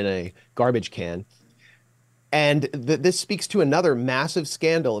thrown in a garbage can. And this speaks to another massive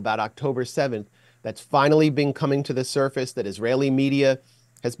scandal about October 7th that's finally been coming to the surface that Israeli media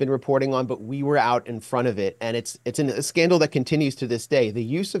has been reporting on, but we were out in front of it. And it's a scandal that continues to this day. The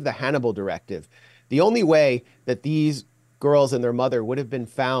use of the Hannibal Directive. The only way that these girls and their mother would have been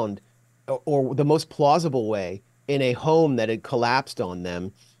found, or the most plausible way, in a home that had collapsed on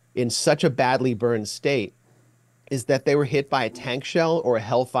them in such a badly burned state, is that they were hit by a tank shell or a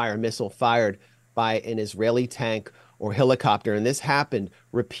Hellfire missile fired by an Israeli tank or helicopter. And this happened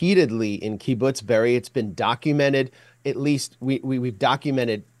repeatedly in Kibbutz Be'eri. It's been documented. At least we've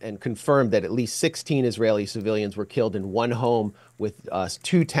documented and confirmed that at least 16 Israeli civilians were killed in one home with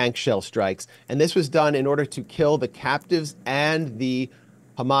 2 tank shell strikes. And this was done in order to kill the captives and the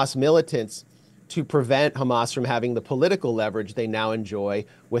Hamas militants, to prevent Hamas from having the political leverage they now enjoy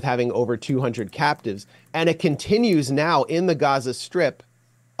with having over 200 captives. And it continues now in the Gaza Strip.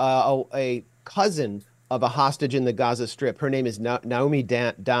 A cousin of a hostage in the Gaza Strip, her name is Naomi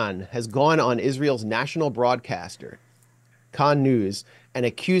Dan, has gone on Israel's national broadcaster, Khan News, and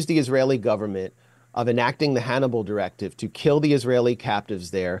accused the Israeli government of enacting the Hannibal Directive to kill the Israeli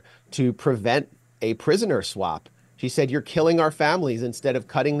captives there to prevent a prisoner swap. She said, "You're killing our families instead of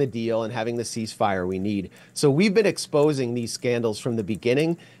cutting the deal and having the ceasefire we need." So we've been exposing these scandals from the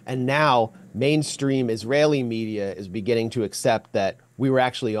beginning, and now mainstream Israeli media is beginning to accept that we were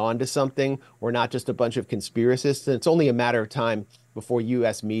actually onto something. We're not just a bunch of conspiracists. And it's only a matter of time before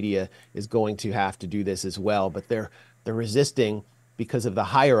U.S. media is going to have to do this as well. But they're resisting because of the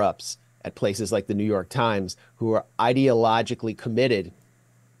higher-ups at places like the New York Times, who are ideologically committed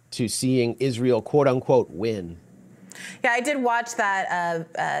to seeing Israel, quote unquote, win. Yeah, I did watch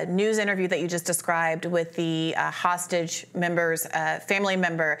that news interview that you just described with the hostage member's family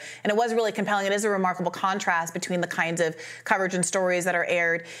member, and it was really compelling. It is a remarkable contrast between the kinds of coverage and stories that are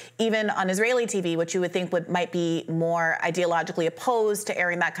aired even on Israeli TV, which you would think might be more ideologically opposed to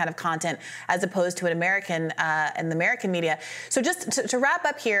airing that kind of content, as opposed to an American and the American media. So just to wrap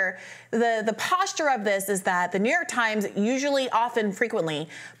up here, the posture of this is that the New York Times usually, often, frequently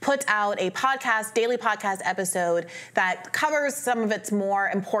puts out a daily podcast episode that covers some of its more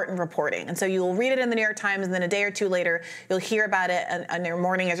important reporting. And so you'll read it in the New York Times, and then a day or two later, you'll hear about it in your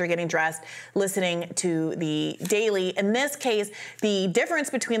morning as you're getting dressed, listening to the daily. In this case, the difference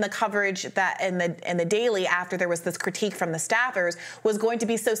between the coverage and the daily, after there was this critique from the staffers, was going to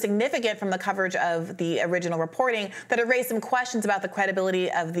be so significant from the coverage of the original reporting that it raised some questions about the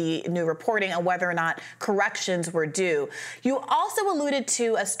credibility of the new reporting and whether or not corrections were due. You also alluded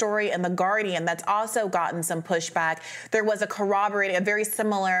to a story in The Guardian that's also gotten some pushback. There was a very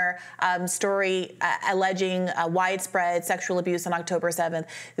similar story alleging widespread sexual abuse on October 7th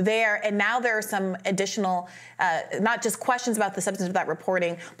there. And now there are some additional, not just questions about the substance of that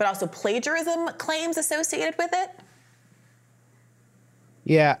reporting, but also plagiarism claims associated with it.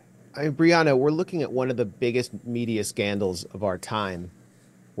 Yeah, Brianna, we're looking at one of the biggest media scandals of our time,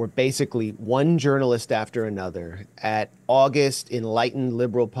 where basically one journalist after another at August enlightened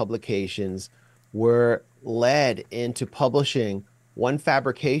liberal publications were led into publishing one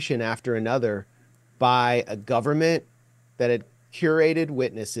fabrication after another by a government that had curated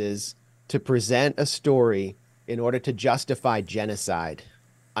witnesses to present a story in order to justify genocide.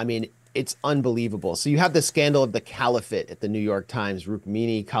 I mean, it's unbelievable. So you have the scandal of the caliphate at the New York Times.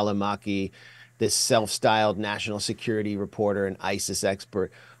 Rukmini Callimachi, this self-styled national security reporter and ISIS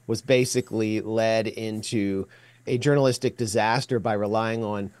expert, was basically led into a journalistic disaster by relying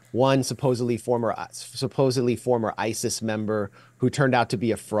on one supposedly former ISIS member who turned out to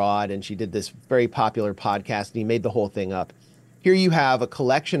be a fraud, and she did this very popular podcast, and he made the whole thing up. Here you have a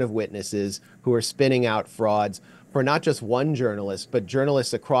collection of witnesses who are spinning out frauds for not just one journalist, but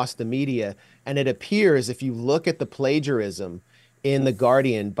journalists across the media. And it appears, if you look at the plagiarism in The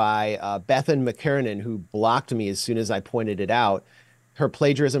Guardian by Bethan McKernan, who blocked me as soon as I pointed it out, her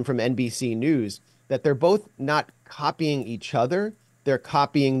plagiarism from NBC News, that they're both not copying each other. They're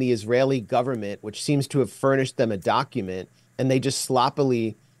copying the Israeli government, which seems to have furnished them a document, and they just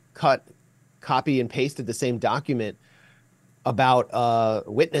sloppily copy and pasted the same document about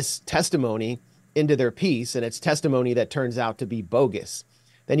witness testimony into their piece, and it's testimony that turns out to be bogus.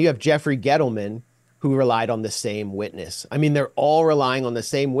 Then you have Jeffrey Gettleman, who relied on the same witness. I mean, they're all relying on the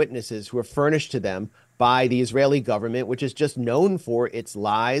same witnesses who are furnished to them by the Israeli government, which is just known for its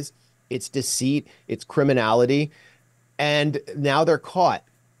lies, its deceit, its criminality, and now they're caught.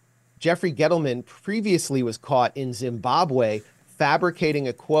 Jeffrey Gettleman previously was caught in Zimbabwe fabricating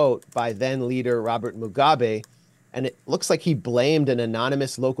a quote by then leader Robert Mugabe, and it looks like he blamed an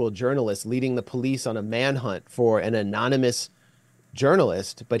anonymous local journalist leading the police on a manhunt for an anonymous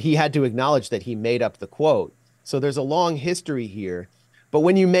journalist, but he had to acknowledge that he made up the quote. So there's a long history here. But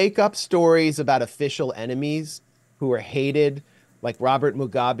when you make up stories about official enemies who are hated, like Robert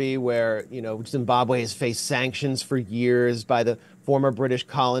Mugabe, where, Zimbabwe has faced sanctions for years by the former British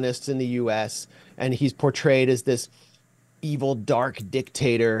colonists in the US, and he's portrayed as this evil, dark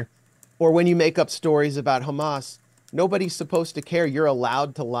dictator. Or when you make up stories about Hamas, nobody's supposed to care. You're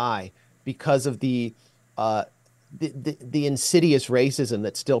allowed to lie because of the insidious racism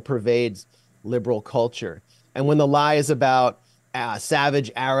that still pervades liberal culture. And when the lie is about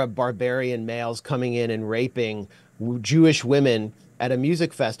savage Arab barbarian males coming in and raping Jewish women at a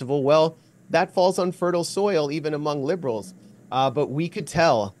music festival, well, that falls on fertile soil even among liberals. But we could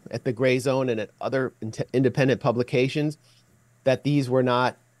tell at the Gray Zone and at other independent publications that these were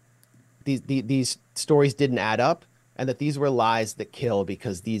not, these stories didn't add up, and that these were lies that kill,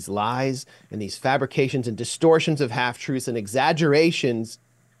 because these lies and these fabrications and distortions of half-truths and exaggerations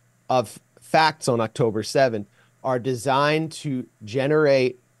of facts on October 7th are designed to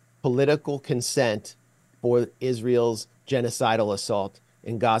generate political consent for Israel's genocidal assault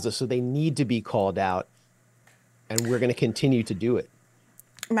in Gaza. So they need to be called out, and we're going to continue to do it.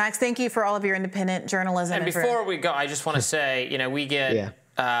 Max, thank you for all of your independent journalism. And before we go, I just want to say, we get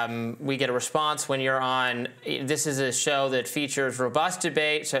a response when you're on. This is a show that features robust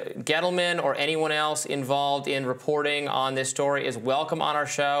debate. So Gettleman or anyone else involved in reporting on this story is welcome on our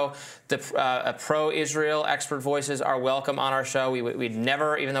show. The pro-Israel expert voices are welcome on our show. We'd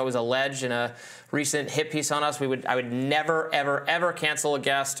never, even though it was alleged in a recent hit piece on us, I would never, ever, ever cancel a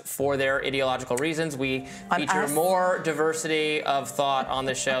guest for their ideological reasons. We feature more diversity of thought on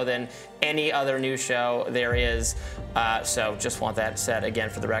the show than any other news show there is. So just want that said again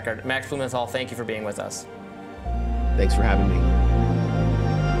for the record. Max Blumenthal, thank you for being with us. Thanks for having me.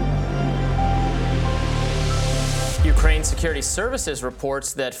 Ukraine Security Services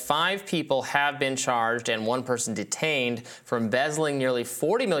reports that 5 people have been charged and 1 person detained for embezzling nearly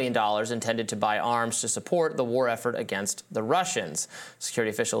 $40 million intended to buy arms to support the war effort against the Russians.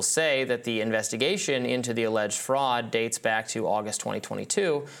 Security officials say that the investigation into the alleged fraud dates back to August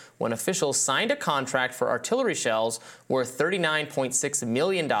 2022, when officials signed a contract for artillery shells worth $39.6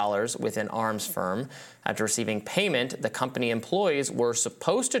 million with an arms firm. After receiving payment, the company employees were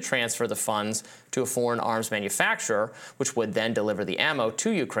supposed to transfer the funds to a foreign arms manufacturer, which would then deliver the ammo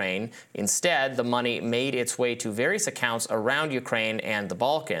to Ukraine. Instead, the money made its way to various accounts around Ukraine and the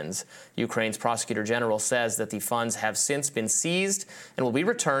Balkans. Ukraine's prosecutor general says that the funds have since been seized and will be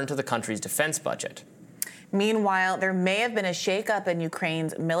returned to the country's defense budget. Meanwhile, there may have been a shakeup in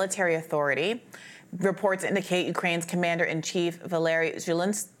Ukraine's military authority. Reports indicate Ukraine's commander-in-chief Valery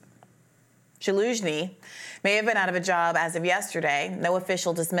Zaluzhny may have been out of a job as of yesterday. No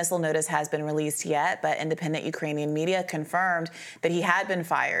official dismissal notice has been released yet, but independent Ukrainian media confirmed that he had been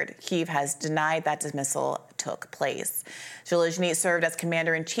fired. Kyiv has denied that dismissal took place. Zaluzhny served as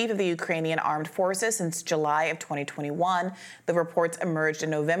commander-in-chief of the Ukrainian Armed Forces since July of 2021. The reports emerged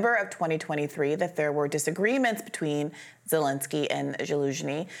in November of 2023 that there were disagreements between Zelensky and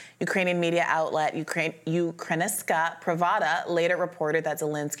Zaluzhny. Ukrainian media outlet Ukrainska Pravda later reported that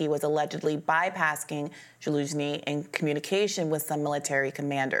Zelensky was allegedly bypassing Zaluzhny in communication with some military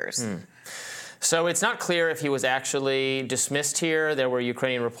commanders. So it's not clear if he was actually dismissed here. There were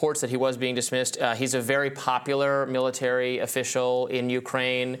Ukrainian reports that he was being dismissed. He's a very popular military official in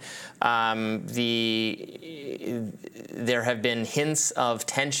Ukraine. There have been hints of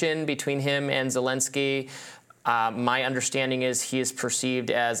tension between him and Zelensky. My understanding is he is perceived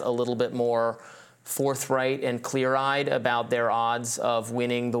as a little bit more forthright and clear-eyed about their odds of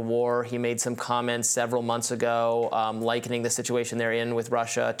winning the war. He made some comments several months ago likening the situation they're in with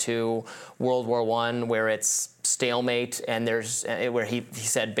Russia to World War I, where it's stalemate, and where he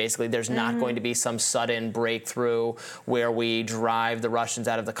said basically there's not going to be some sudden breakthrough where we drive the Russians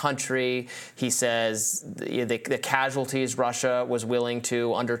out of the country. He says the casualties Russia was willing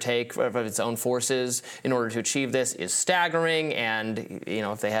to undertake of its own forces in order to achieve this is staggering, and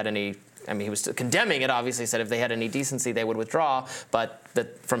if they had any, he was condemning it, obviously, said if they had any decency, they would withdraw, but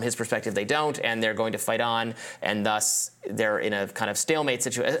from his perspective, they don't, and they're going to fight on, and thus they're in a kind of stalemate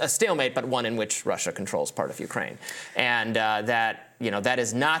situation, a stalemate, but one in which Russia controls part of Ukraine. And that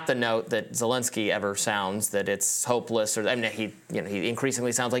is not the note that Zelensky ever sounds, that it's hopeless, or he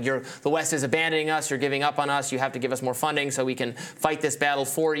increasingly sounds like the West is abandoning us, you're giving up on us, you have to give us more funding so we can fight this battle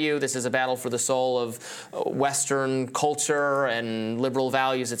for you. This is a battle for the soul of Western culture and liberal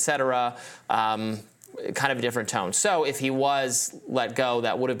values, etc. Kind of a different tone. So if he was let go,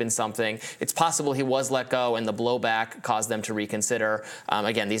 that would have been something. It's possible he was let go and the blowback caused them to reconsider.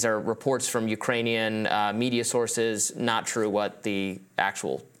 Again, these are reports from Ukrainian media sources, not true what the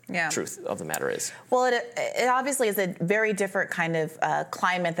actual truth of the matter is. Well, it obviously is a very different kind of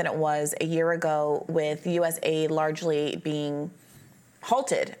climate than it was a year ago, with U.S. aid largely being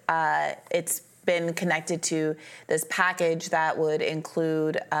halted. It's been connected to this package that would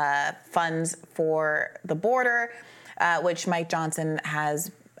include funds for the border, which Mike Johnson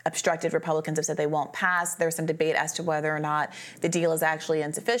has obstructed. Republicans have said they won't pass. There's some debate as to whether or not the deal is actually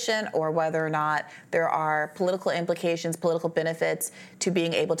insufficient, or whether or not there are political implications, political benefits to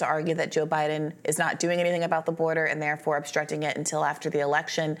being able to argue that Joe Biden is not doing anything about the border and therefore obstructing it until after the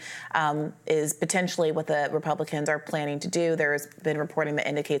election is potentially what the Republicans are planning to do. There's been reporting that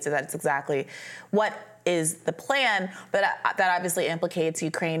indicates that that's exactly what is the plan, but that obviously implicates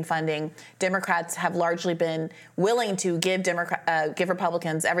Ukraine funding. Democrats have largely been willing to give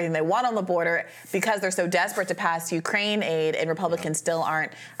Republicans everything they want on the border because they're so desperate to pass Ukraine aid, and Republicans still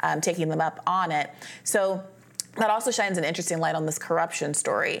aren't taking them up on it. So that also shines an interesting light on this corruption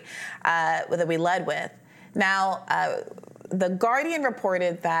story that we led with. Now, The Guardian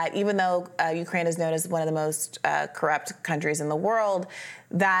reported that even though Ukraine is known as one of the most corrupt countries in the world,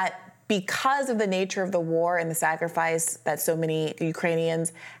 that because of the nature of the war and the sacrifice that so many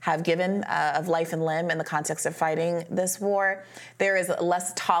Ukrainians have given of life and limb in the context of fighting this war, there is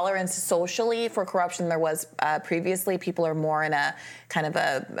less tolerance socially for corruption than there was previously. People are more in a kind of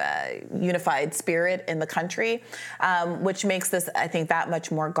a unified spirit in the country, which makes this, I think, that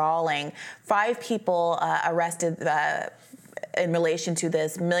much more galling. 5 people arrested in relation to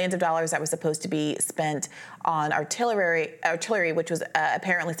this, millions of dollars that was supposed to be spent on artillery, which was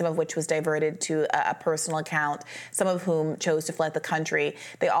apparently some of which was diverted to a personal account, some of whom chose to flee the country.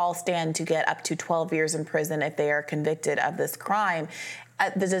 They all stand to get up to 12 years in prison if they are convicted of this crime.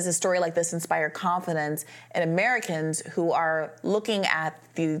 Does a story like this inspire confidence in Americans who are looking at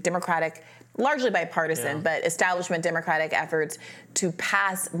the Democratic, largely bipartisan, but establishment Democratic efforts to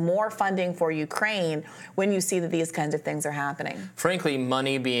pass more funding for Ukraine when you see that these kinds of things are happening? Frankly,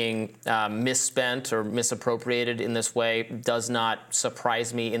 money being misspent or misappropriated in this way does not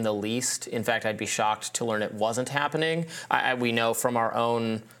surprise me in the least. In fact, I'd be shocked to learn it wasn't happening. We know from our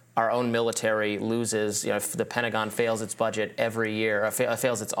own military loses, if the Pentagon fails its budget every year,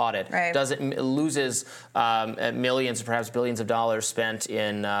 fails its audit, loses millions, perhaps billions of dollars spent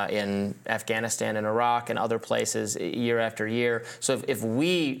in Afghanistan and Iraq and other places year after year. So if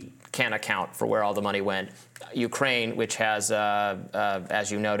we can't account for where all the money went, Ukraine, which has,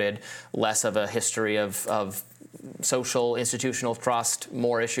 as you noted, less of a history of social institutional trust,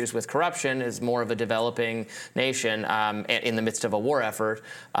 more issues with corruption, is more of a developing nation in the midst of a war effort.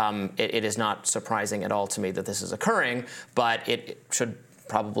 It is not surprising at all to me that this is occurring, but it should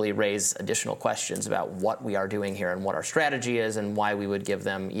probably raise additional questions about what we are doing here and what our strategy is and why we would give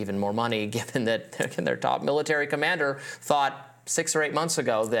them even more money, given that their top military commander thought 6 or 8 months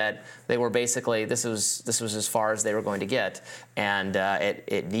ago that they were basically, this was as far as they were going to get, and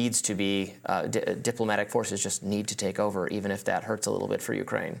it needs to be diplomatic forces just need to take over, even if that hurts a little bit for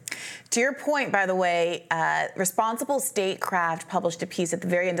Ukraine. To your point, by the way, Responsible Statecraft published a piece at the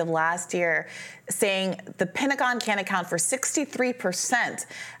very end of last year saying the Pentagon can't account for 63%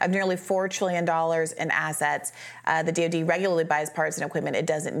 of nearly $4 trillion in assets. The DOD regularly buys parts and equipment it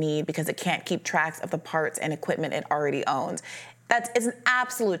doesn't need because it can't keep track of the parts and equipment it already owns. It's an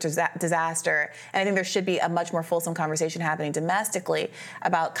absolute disaster, and I think there should be a much more fulsome conversation happening domestically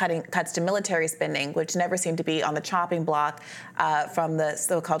about cuts to military spending, which never seem to be on the chopping block from the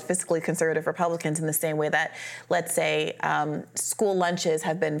so-called fiscally conservative Republicans in the same way that, let's say, school lunches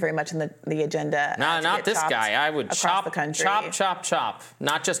have been very much on the agenda. No, not this guy. I would chop, chop.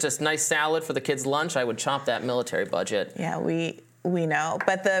 Not just a nice salad for the kids' lunch. I would chop that military budget. Yeah, we know.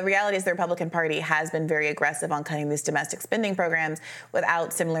 But the reality is the Republican Party has been very aggressive on cutting these domestic spending programs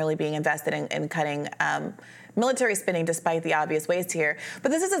without similarly being invested in cutting military spending, despite the obvious waste here.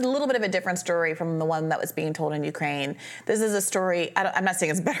 But this is a little bit of a different story from the one that was being told in Ukraine. This is a story, I'm not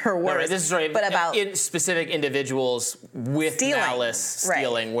saying it's better or worse, no, this is a story but about specific individuals with malice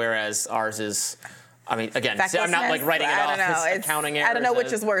stealing, whereas ours is... I mean, again, I'm not like writing it off as accounting errors. I don't know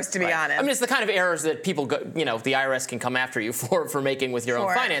which is worse, to be honest. I mean, it's the kind of errors that people, the IRS can come after you for making with your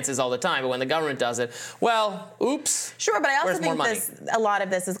own finances all the time. But when the government does it, well, oops. Sure, but I also think a lot of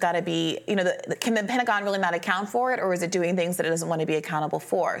this has got to be, can the Pentagon really not account for it, or is it doing things that it doesn't want to be accountable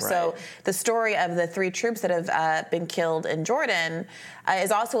for? Right. So the story of the 3 troops that have been killed in Jordan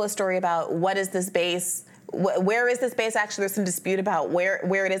is also a story about what is this base. Where is this base? Actually, there's some dispute about where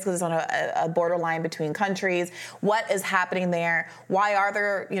it is because it's on a borderline between countries. What is happening there? Why are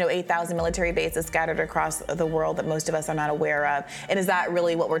there 8,000 military bases scattered across the world that most of us are not aware of? And is that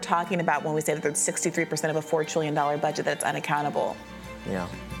really what we're talking about when we say that there's 63% of a $4 trillion budget that's unaccountable? Yeah.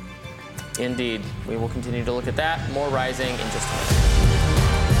 Indeed. We will continue to look at that. More Rising in just a minute.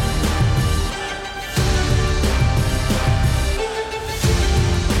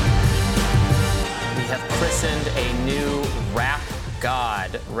 We have christened a new rap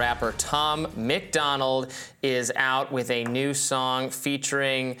god. Rapper Tom MacDonald is out with a new song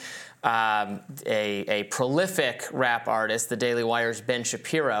featuring a prolific rap artist, the Daily Wire's Ben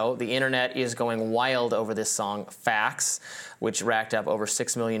Shapiro. The internet is going wild over this song, Facts, which racked up over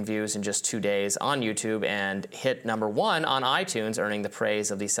 6 million views in just 2 days on YouTube and hit #1 on iTunes, earning the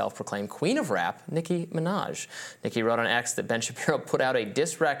praise of the self-proclaimed queen of rap, Nicki Minaj. Nicki wrote on X that Ben Shapiro put out a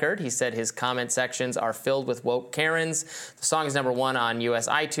diss record. He said his comment sections are filled with woke Karens. The song is #1 on US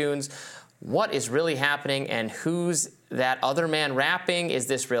iTunes. What is really happening, and who's that other man rapping? Is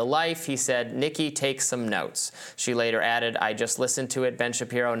this real life? He said, Nicki, take some notes. She later added, I just listened to it. Ben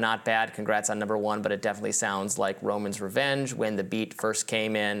Shapiro, not bad. Congrats on #1, but it definitely sounds like Roman's Revenge when the beat first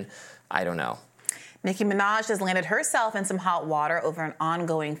came in. I don't know. Nicki Minaj has landed herself in some hot water over an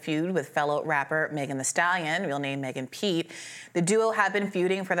ongoing feud with fellow rapper Megan Thee Stallion, real name Megan Pete. The duo have been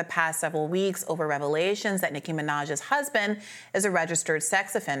feuding for the past several weeks over revelations that Nicki Minaj's husband is a registered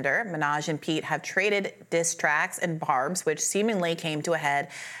sex offender. Minaj and Pete have traded diss tracks and barbs, which seemingly came to a head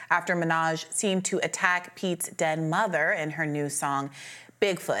after Minaj seemed to attack Pete's dead mother in her new song,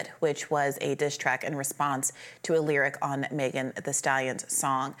 Bigfoot, which was a diss track in response to a lyric on Megan Thee Stallion's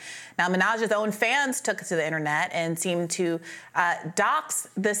song. Now, Minaj's own fans took to the internet and seemed to dox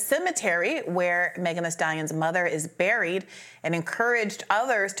the cemetery where Megan Thee Stallion's mother is buried and encouraged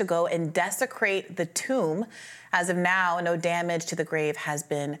others to go and desecrate the tomb. As of now, no damage to the grave has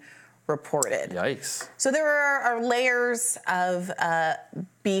been reported. Yikes. So there are layers of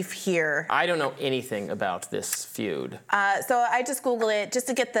beef here. I don't know anything about this feud. So I just Googled it just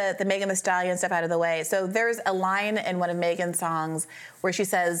to get the Megan Thee Stallion stuff out of the way. So there's a line in one of Megan's songs where she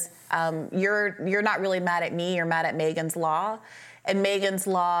says, you're not really mad at me, you're mad at Megan's Law. And Megan's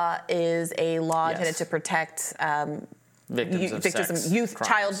Law is a law intended to protect child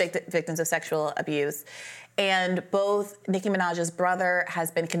victims of sexual abuse. And both Nicki Minaj's brother has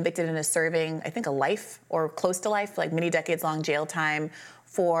been convicted and is serving, I think, a life or close to life, like many decades-long jail time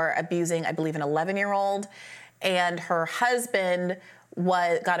for abusing, I believe, an 11-year-old. And her husband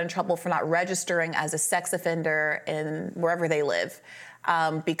got in trouble for not registering as a sex offender in wherever they live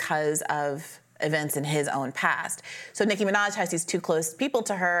because of events in his own past. So Nicki Minaj has these two close people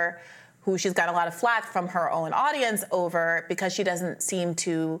to her who she's got a lot of flack from her own audience over because she doesn't seem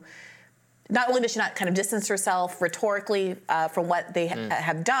to... Not only does she not kind of distance herself rhetorically from what they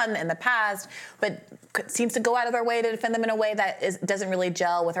have done in the past, but seems to go out of their way to defend them in a way that doesn't really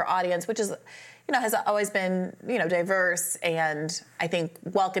gel with her audience, which is, has always been, diverse and I think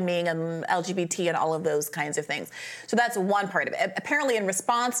welcoming and LGBT and all of those kinds of things. So that's one part of it. Apparently, in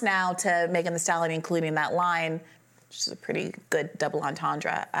response now to Megan Thee Stallion including that line, which is a pretty good double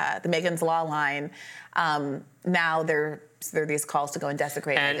entendre, the Megan's Law line, now there are these calls to go and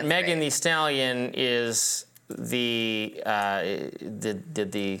desecrate. And Megan Thee Stallion is the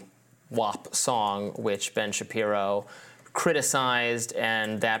WAP song, which Ben Shapiro criticized,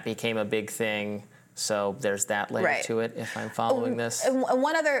 and that became a big thing. So there's that layer to it, if I'm following this. And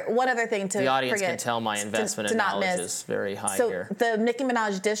one other thing to the audience can tell my investment in knowledge is very high here. So the Nicki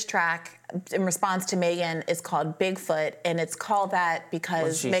Minaj diss track in response to Megan is called Bigfoot, and it's called that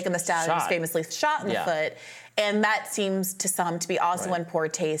because Megan Thee Stallion was famously shot in the foot. And that seems to some to be also in poor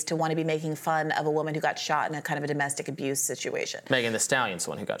taste to want to be making fun of a woman who got shot in a kind of a domestic abuse situation. Megan Thee Stallion's the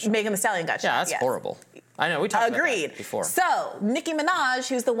one who got shot. Megan Thee Stallion got shot. Yeah, that's horrible. I know, we talked about that before. So, Nicki Minaj,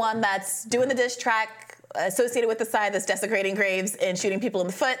 who's the one that's doing the diss track associated with the side that's desecrating graves and shooting people in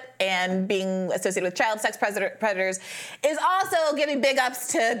the foot and being associated with child sex predators, is also giving big ups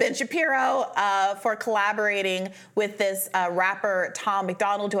to Ben Shapiro for collaborating with this rapper Tom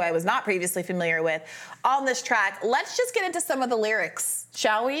MacDonald, who I was not previously familiar with, on this track. Let's just get into some of the lyrics,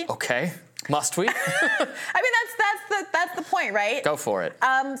 shall we? Okay. Must we? I mean, that's the point, right? Go for it.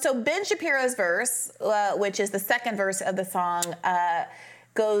 So Ben Shapiro's verse, which is the second verse of the song,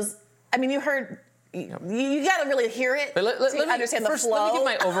 goes. I mean, you heard. You got to really hear it to understand the flow. Let me give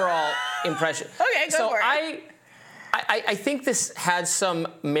my overall impression. Okay, go for it. I think this had some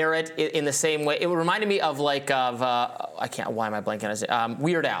merit in the same way. It reminded me of why am I blanking on it?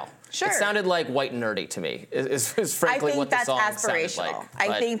 Weird Al. Sure. It sounded like white and nerdy to me, is frankly what the song sounded like.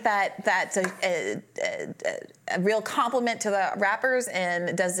 I think that's a real compliment to the rappers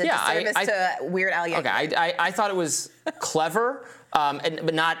and does a disservice to Weird Al Yankovic. Okay, I thought it was clever,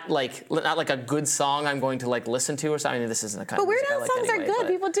 but not like a good song I'm going to listen to or something. I mean, this isn't a kind of music I like anyway. But Weird Al songs are good.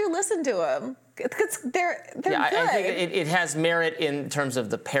 People do listen to them. They're good. I think it has merit in terms of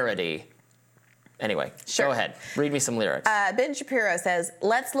the parody. Anyway, Sure. Go ahead. Read me some lyrics. Ben Shapiro says,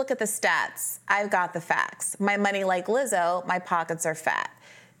 let's look at the stats. I've got the facts. My money like Lizzo, my pockets are fat.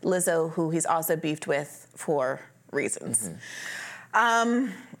 Lizzo, who he's also beefed with for reasons.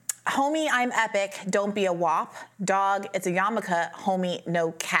 Homie, I'm epic. Don't be a wop. Dog, it's a yarmulke. Homie,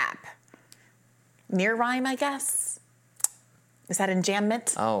 no cap. Near rhyme, I guess. Is that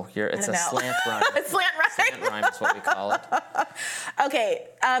enjambment? Oh, it's a slant rhyme. It's slant rhyme. Slant rhyme is what we call it. Okay,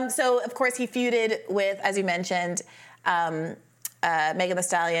 so of course he feuded with, as you mentioned, Megan Thee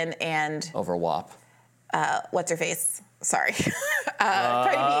Stallion and over WAP. What's her face? Sorry,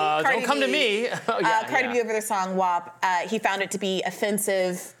 Cardi B. Don't come to me. Cardi B over their song WAP. He found it to be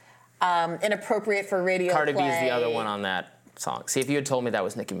offensive, inappropriate for radio Cardi play. B is the other one on that song. See, if you had told me that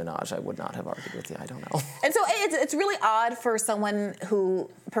was Nicki Minaj, I would not have argued with you. I don't know. And so it's really odd for someone who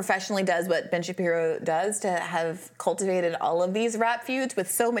professionally does what Ben Shapiro does to have cultivated all of these rap feuds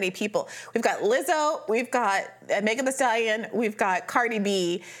with so many people. We've got Lizzo, we've got Megan Thee Stallion, we've got Cardi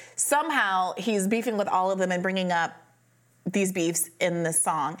B. Somehow he's beefing with all of them and bringing up these beefs in this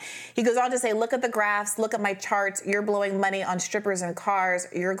song. He goes on to say, look at the graphs, look at my charts. You're blowing money on strippers and cars.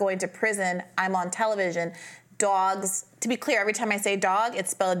 You're going to prison. I'm on television. Dogs. To be clear, every time I say dog,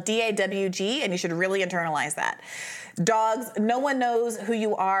 it's spelled D-A-W-G, and you should really internalize that. Dogs, no one knows who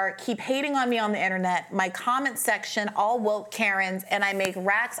you are. Keep hating on me on the internet. My comment section, all woke Karens, and I make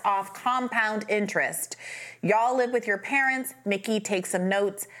racks off compound interest. Y'all live with your parents. Nicki, take some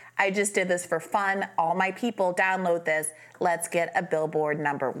notes. I just did this for fun. All my people, download this. Let's get a Billboard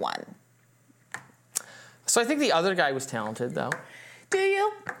 #1. So I think the other guy was talented, though. Do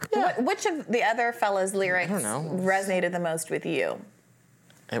you? Yeah. Which of the other fellas' lyrics resonated the most with you?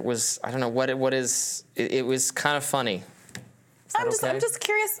 It was, I don't know, what is, it was kind of funny. I'm just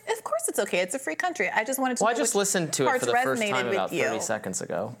curious. Of course it's okay. It's a free country. I just wanted to know I just listened to it for the first time about 30 you. seconds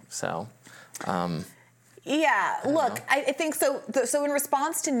ago, so. Yeah, look, I think so. So in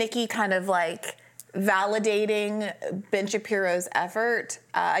response to Nicki kind of like validating Ben Shapiro's effort,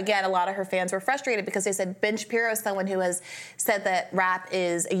 again, a lot of her fans were frustrated because they said Ben Shapiro is someone who has said that rap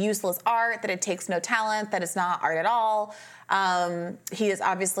is a useless art, that it takes no talent, that it's not art at all. He is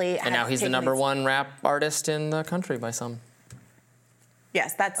obviously... And now he's the #1 rap artist in the country by some...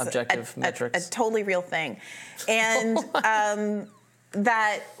 Yes, that's objective metrics. A totally real thing. And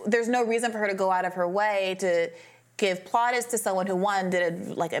that there's no reason for her to go out of her way to give plaudits to someone who, one, did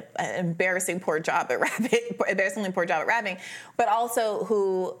an embarrassingly poor job at rapping, but also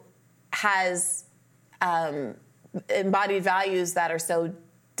who has embodied values that are so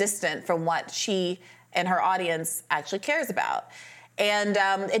distant from what she and her audience actually cares about. And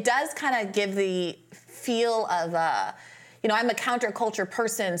it does kind of give the feel of, I'm a counterculture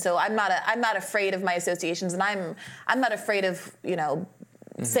person, so I'm not afraid of my associations, and I'm not afraid of,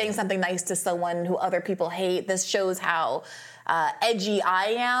 saying something nice to someone who other people hate. This shows how edgy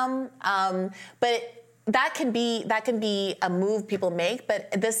I am. But that can be a move people make.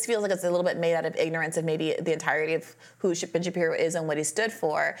 But this feels like it's a little bit made out of ignorance of maybe the entirety of who Ben Shapiro is and what he stood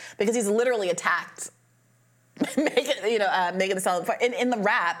for, because he's literally attacked Megan Thee Stallion. In the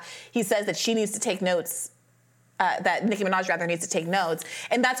rap, he says that she needs to take notes. That Nicki Minaj rather needs to take notes,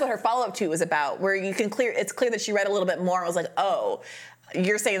 and that's what her follow-up to was about. Where it's clear that she read a little bit more and was like, "Oh,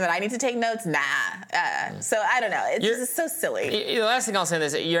 you're saying that I need to take notes? Nah." So I don't know. It's just so silly. The last thing I'll say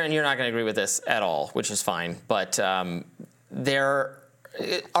is that you're not going to agree with this at all, which is fine. But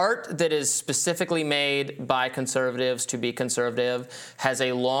art that is specifically made by conservatives to be conservative has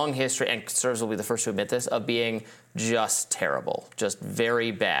a long history, and conservatives will be the first to admit this, of being just terrible, just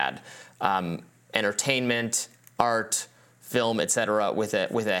very bad. Entertainment, art, film, etc., with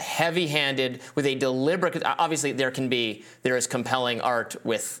a heavy-handed, with a deliberate. Obviously, there is compelling art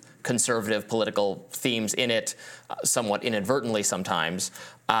with conservative political themes in it, somewhat inadvertently sometimes.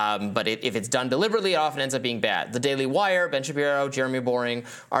 But if it's done deliberately, it often ends up being bad. The Daily Wire, Ben Shapiro, Jeremy Boring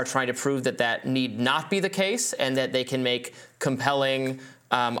are trying to prove that need not be the case, and that they can make compelling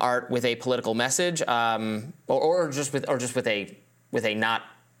art with a political message, or just with a not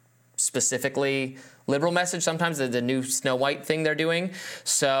specifically liberal message. Sometimes the new Snow White thing they're doing.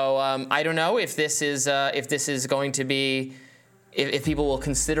 So I don't know if this is going to be, if people will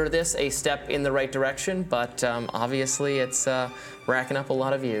consider this a step in the right direction. But obviously it's racking up a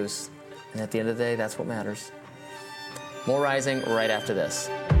lot of views, and at the end of the day, that's what matters. More Rising right after this.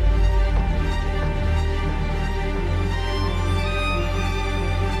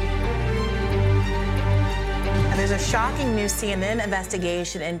 And There's a shocking new CNN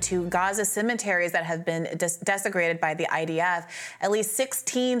investigation into Gaza cemeteries that have been desecrated by the IDF. At least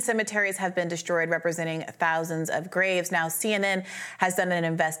 16 cemeteries have been destroyed, representing thousands of graves. Now, CNN has done an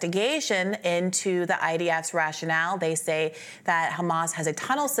investigation into the IDF's rationale. They say that Hamas has a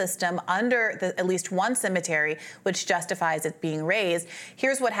tunnel system under at least one cemetery, which justifies it being raised.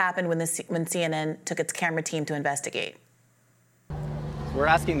 Here's what happened when CNN took its camera team to investigate. We're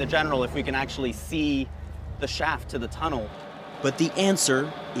asking the general if we can actually see the shaft to the tunnel. But the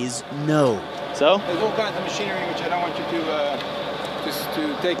answer is no. So? There's all kinds of machinery which I don't want you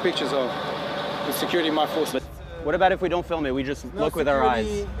to take pictures of. The security might force. But what about if we don't film it? We just look with our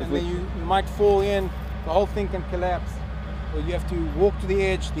eyes. And then you might fall in. The whole thing can collapse. Or you have to walk to the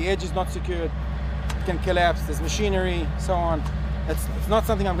edge. The edge is not secured. It can collapse. There's machinery, so on. It's not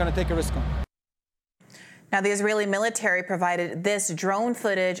something I'm going to take a risk on. Now, the Israeli military provided this drone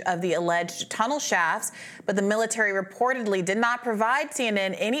footage of the alleged tunnel shafts, but the military reportedly did not provide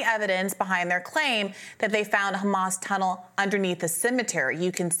CNN any evidence behind their claim that they found Hamas tunnel underneath the cemetery.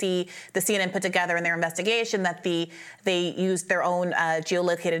 You can see the CNN put together in their investigation that they used their own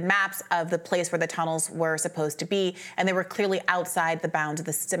geolocated maps of the place where the tunnels were supposed to be, and they were clearly outside the bounds of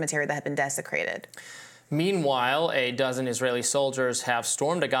the cemetery that had been desecrated. Meanwhile, a dozen Israeli soldiers have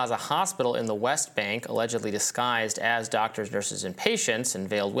stormed a Gaza hospital in the West Bank, allegedly disguised as doctors, nurses, and patients, and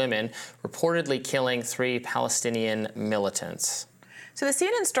veiled women, reportedly killing 3 Palestinian militants. So the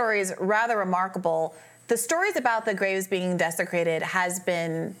CNN story is rather remarkable. The stories about the graves being desecrated has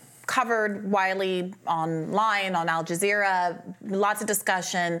been covered widely online, on Al Jazeera, lots of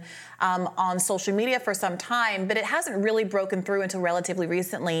discussion on social media for some time, but it hasn't really broken through until relatively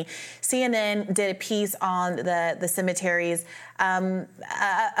recently. CNN did a piece on the cemeteries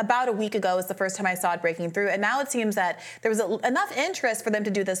about a week ago. Is the first time I saw it breaking through, and now it seems that there was enough interest for them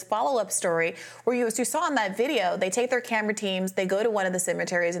to do this follow-up story where you saw in that video, they take their camera teams, they go to one of the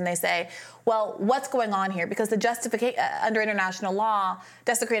cemeteries, and they say, well, what's going on here? Because the justification under international law,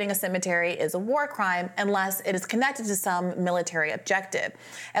 desecrating a cemetery is a war crime unless it is connected to some military objective.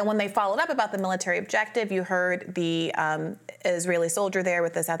 And when they followed up about the military objective, you heard the Israeli soldier there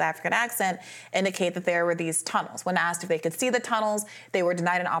with the South African accent indicate that there were these tunnels. When asked if they could see the tunnels, they were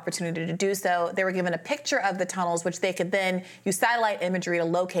denied an opportunity to do so. They were given a picture of the tunnels, which they could then use satellite imagery to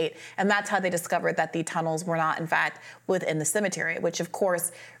locate, and that's how they discovered that the tunnels were not, in fact, within the cemetery, which, of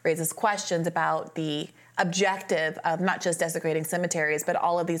course, raises questions about the objective of not just desecrating cemeteries, but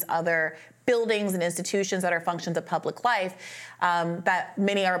all of these other buildings and institutions that are functions of public life that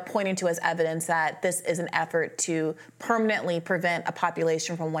many are pointing to as evidence that this is an effort to permanently prevent a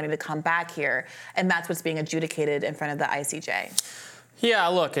population from wanting to come back here. And that's what's being adjudicated in front of the ICJ. Yeah,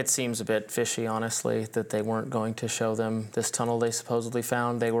 look, it seems a bit fishy, honestly, that they weren't going to show them this tunnel they supposedly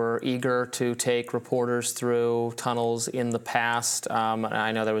found. They were eager to take reporters through tunnels in the past.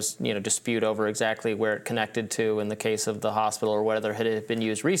 I know there was, dispute over exactly where it connected to in the case of the hospital or whether it had been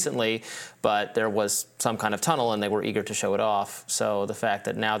used recently, but there was some kind of tunnel and they were eager to show it off. So the fact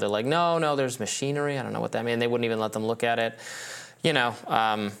that now they're like, no, there's machinery. I don't know what that means. They wouldn't even let them look at it.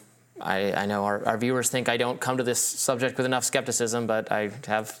 I know our viewers think I don't come to this subject with enough skepticism, but I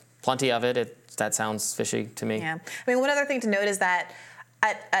have plenty of it. That sounds fishy to me. Yeah. I mean, one other thing to note is that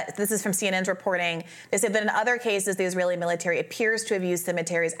this is from CNN's reporting. They said that in other cases, the Israeli military appears to have used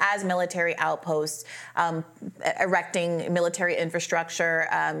cemeteries as military outposts, erecting military infrastructure,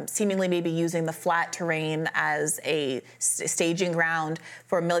 seemingly maybe using the flat terrain as a staging ground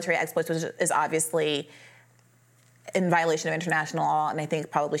for military exploits, which is obviously in violation of international law, and I think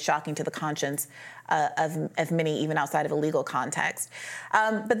probably shocking to the conscience of many, even outside of a legal context.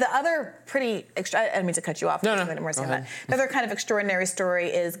 But the other I don't mean to cut you off. No. The other kind of extraordinary story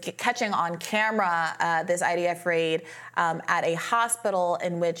is catching on camera this IDF raid at a hospital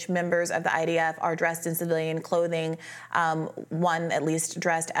in which members of the IDF are dressed in civilian clothing, one at least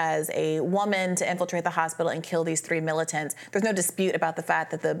dressed as a woman, to infiltrate the hospital and kill these 3 militants. There's no dispute about the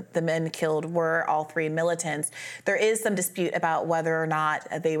fact that the men killed were all 3 militants. There is some dispute about whether or not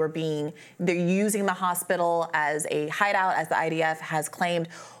they're using the hospital as a hideout, as the IDF has claimed,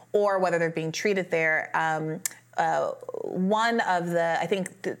 or whether they're being treated there. One of I think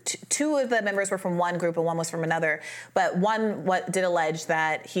 2 of the members were from one group and one was from another, but one did allege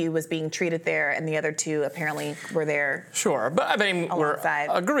that he was being treated there, and the other 2 apparently were there. Sure, but I mean, we're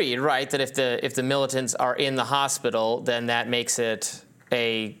agreed, right, that if the militants are in the hospital, then that makes it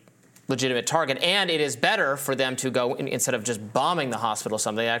a legitimate target, and it is better for them to go instead of just bombing the hospital or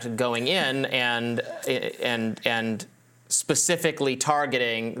something, actually going in and specifically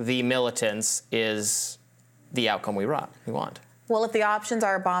targeting the militants is the outcome we want. Well, if the options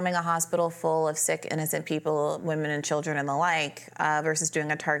are bombing a hospital full of sick, innocent people, women and children and the like, versus doing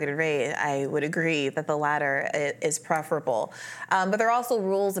a targeted raid, I would agree that the latter is preferable. But there are also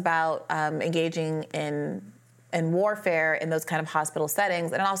rules about engaging in warfare in those kind of hospital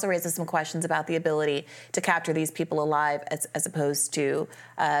settings, and it also raises some questions about the ability to capture these people alive as opposed to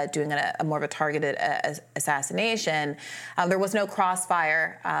doing a more of a targeted assassination. There was no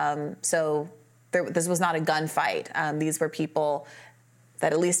crossfire, so this was not a gunfight. These were people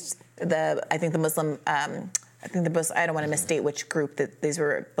that at least I don't want to misstate which group that these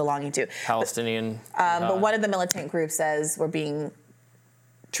were belonging to. Palestinian. But one of the militant groups says we're being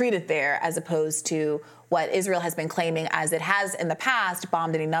treated there as opposed to what Israel has been claiming, as it has in the past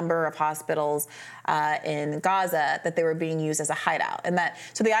bombed any number of hospitals in Gaza, that they were being used as a hideout. And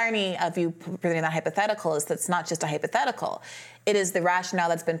so the irony of you presenting that hypothetical is that it's not just a hypothetical. It is the rationale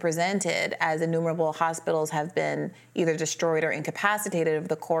that's been presented as innumerable hospitals have been either destroyed or incapacitated over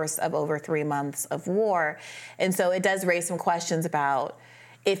the course of over 3 months of war. And so it does raise some questions about,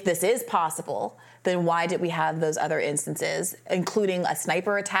 if this is possible, then why did we have those other instances, including a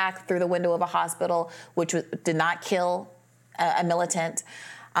sniper attack through the window of a hospital, which did not kill a militant?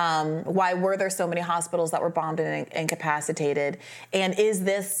 Why were there so many hospitals that were bombed and incapacitated? And is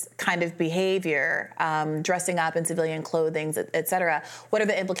this kind of behavior, dressing up in civilian clothing, et cetera, what are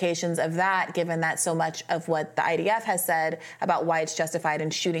the implications of that, given that so much of what the IDF has said about why it's justified in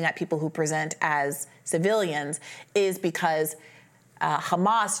shooting at people who present as civilians is because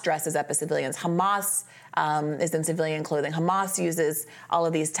Hamas dresses up as civilians. Hamas is in civilian clothing. Hamas uses all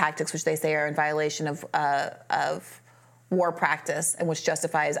of these tactics, which they say are in violation of war practice, and which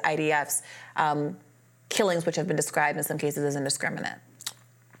justifies IDF's killings, which have been described in some cases as indiscriminate.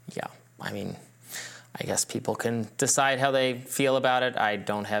 Yeah, I mean, I guess people can decide how they feel about it. I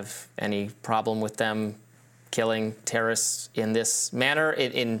don't have any problem with them killing terrorists in this manner.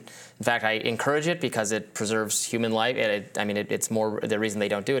 In fact, I encourage it because it preserves human life. It's more, the reason they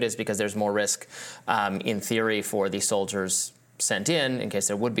don't do it is because there's more risk, in theory, for the soldiers sent in case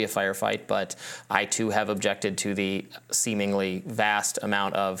there would be a firefight. But I, too, have objected to the seemingly vast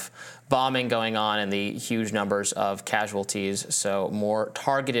amount of bombing going on and the huge numbers of casualties. So more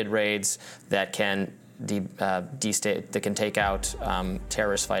targeted raids that can take out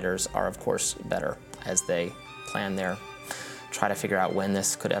terrorist fighters are, of course, better as they try to figure out when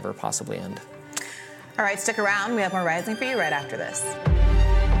this could ever possibly end. All right, stick around. We have more Rising for you right after this.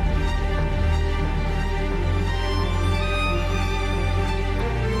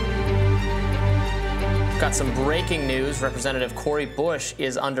 Got some breaking news. Representative Cori Bush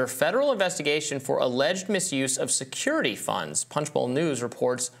is under federal investigation for alleged misuse of security funds. Punchbowl News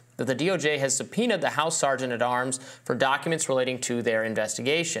reports that the DOJ has subpoenaed the House Sergeant-at-Arms for documents relating to their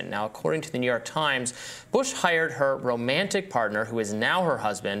investigation. Now, according to the New York Times, Bush hired her romantic partner, who is now her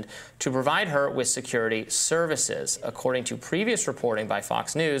husband, to provide her with security services. According to previous reporting by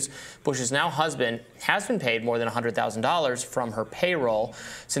Fox News, Bush's now husband has been paid more than $100,000 from her payroll.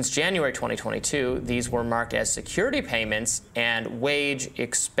 Since January 2022, these were marked as security payments and wage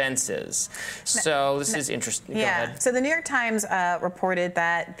expenses. So this is interesting. Yeah. Go ahead. So the New York Times reported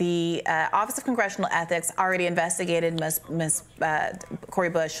that the Office of Congressional Ethics already investigated Ms. Cori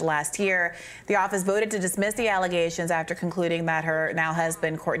Bush last year. The office voted to dismiss the allegations after concluding that her now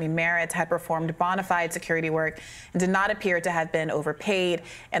husband, Courtney Merritt, had performed bona fide security work and did not appear to have been overpaid,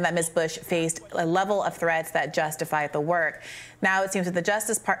 and that Ms. Bush faced a level of threats that justified the work. Now it seems that the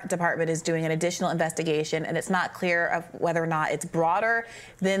Justice Department is doing an additional investigation, and it's not clear of whether or not it's broader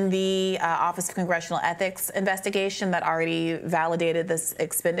than the Office of Congressional Ethics investigation that already validated this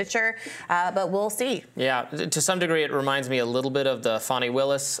expenditure, but we'll see. Yeah, to some degree, it reminds me a little bit of the Fani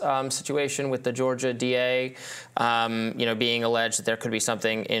Willis situation with the Georgia DA, being alleged that there could be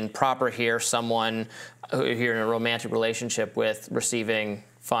something improper here, someone who you're in a romantic relationship with receiving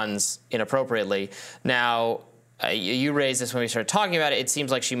funds inappropriately. Now, you raised this when we started talking about it. It seems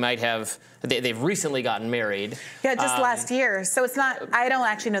like she might have, they've recently gotten married. Yeah, just last year. So it's not, I don't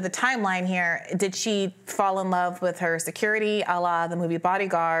actually know the timeline here. Did she fall in love with her security, a la the movie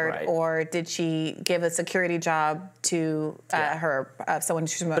Bodyguard, right, or did she give a security job to someone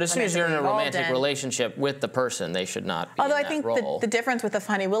she's But as soon as you're in a romantic relationship with the person, they should not be Although in I think role. the difference with the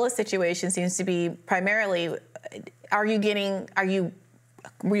Fani Willis situation seems to be primarily,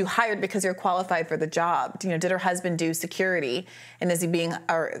 were you hired because you're qualified for the job? Did her husband do security, and is he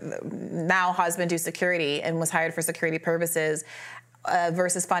now husband do security and was hired for security purposes?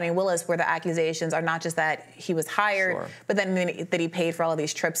 Versus Fani Willis, where the accusations are not just that he was hired, sure, but then that he paid for all of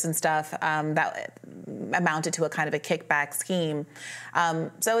these trips and stuff that amounted to a kind of a kickback scheme.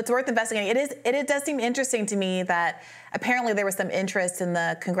 So it's worth investigating. It does seem interesting to me that apparently there was some interest in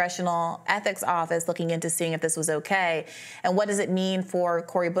the Congressional Ethics Office looking into seeing if this was okay. And what does it mean for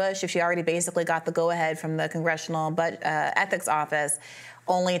Cori Bush if she already basically got the go-ahead from the Congressional Ethics Office,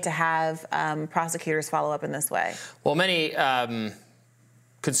 only to have prosecutors follow up in this way? Well, many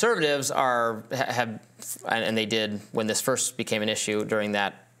conservatives have, and they did when this first became an issue during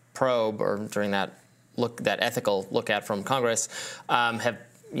that probe or during that ethical look at from Congress, have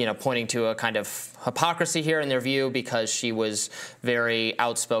pointing to a kind of hypocrisy here in their view, because she was very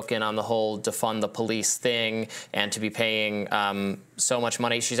outspoken on the whole defund the police thing and to be paying so much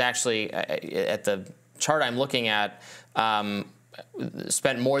money. She's actually, at the chart I'm looking at,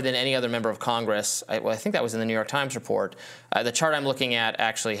 spent more than any other member of Congress. I think that was in the New York Times report. The chart I'm looking at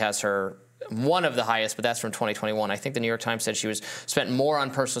actually has her one of the highest, but that's from 2021. I think the New York Times said she spent more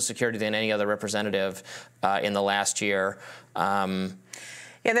on personal security than any other representative in the last year.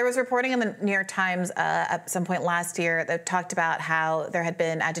 Yeah, there was reporting in the New York Times at some point last year that talked about how there had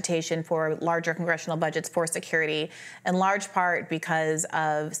been agitation for larger congressional budgets for security, in large part because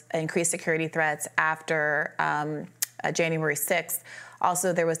of increased security threats after January 6th.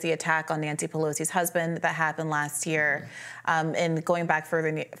 Also, there was the attack on Nancy Pelosi's husband that happened last year. And going back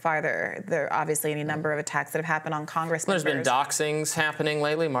farther, there are obviously any number of attacks that have happened on Congress members. There's been doxings happening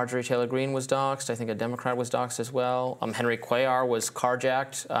lately. Marjorie Taylor Greene was doxxed. I think a Democrat was doxxed as well. Henry Cuellar was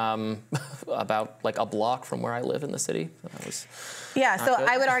carjacked about like a block from where I live in the city. That was so good.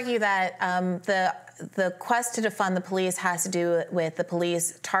 I would argue that the quest to defund the police has to do with the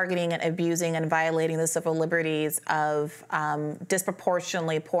police targeting and abusing and violating the civil liberties of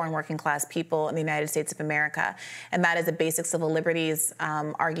disproportionately poor and working class people in the United States of America. And that is a basic civil liberties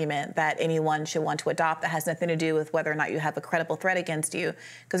argument that anyone should want to adopt that has nothing to do with whether or not you have a credible threat against you,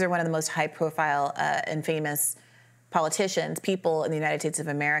 because they're one of the most high profile and famous people in the United States of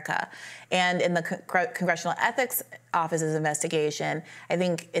America. And in the Congressional Ethics Office's investigation, I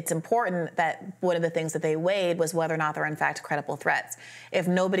think it's important that one of the things that they weighed was whether or not there are in fact credible threats. If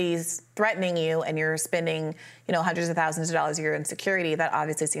nobody's threatening you and you're spending, hundreds of thousands of dollars a year in security, that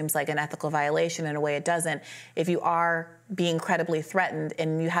obviously seems like an ethical violation. In a way, it doesn't. If you are being credibly threatened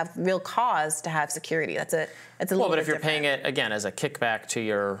and you have real cause to have security, it's a little well, but bit if you're different. paying it again as a kickback to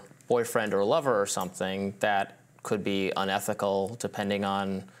your boyfriend or lover or something, that could be unethical depending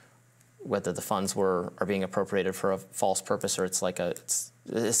on whether the funds are being appropriated for a false purpose, or it's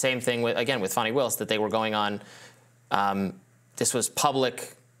the same thing with Fani Willis, that they were going on. This was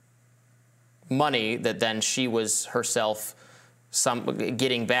public money that then she was herself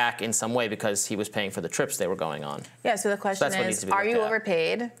getting back in some way because he was paying for the trips they were going on. Yeah, so the question is, are you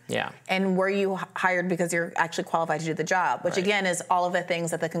overpaid? Yeah. And were you hired because you're actually qualified to do the job? Which again is all of the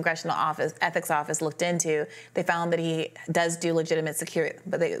things that the Congressional Ethics Office looked into. They found that he does do legitimate security,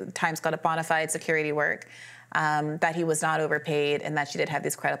 but the Times called it bona fide security work, that he was not overpaid, and that she did have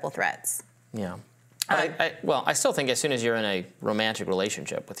these credible threats. Yeah. I still think as soon as you're in a romantic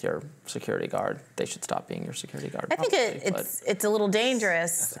relationship with your security guard, they should stop being your security guard. I think it's a little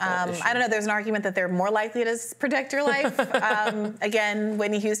dangerous. I don't know. There's an argument that they're more likely to protect your life. Again,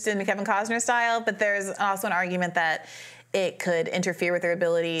 Whitney Houston and Kevin Costner style. But there's also an argument that it could interfere with their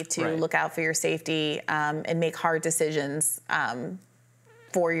ability to look out for your safety and make hard decisions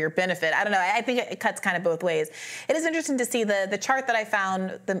for your benefit. I don't know. I think it cuts kind of both ways. It is interesting to see the chart that I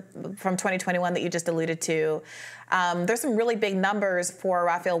found from 2021 that you just alluded to. There's some really big numbers for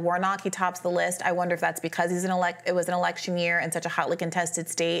Raphael Warnock. He tops the list. I wonder if that's because it was an election year in such a hotly contested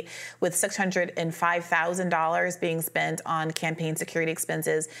state, with $605,000 being spent on campaign security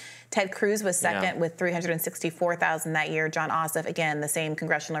expenses. Ted Cruz was second with $364,000 that year. John Ossoff, again, the same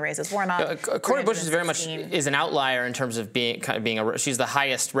congressional race as Warnock. Cori Bush is very much an outlier in terms of being she's the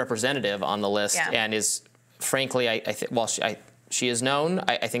highest representative on the list, and is frankly, I think, while she is known,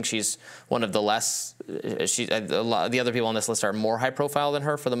 I think she's one of the less. The other people on this list are more high profile than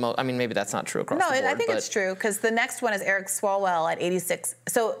her for the most. I mean, maybe that's not true across the board. No, I think it's true, because the next one is Eric Swalwell at 86.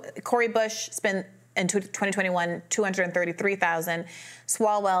 So Cori Bush spent in 2021 $233,000.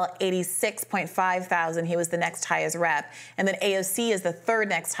 Swalwell $86,500. He was the next highest rep, and then AOC is the third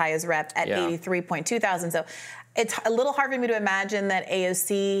next highest rep at $83,200. So it's a little hard for me to imagine that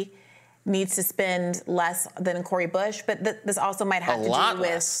AOC needs to spend less than Cori Bush, but this also might have to do with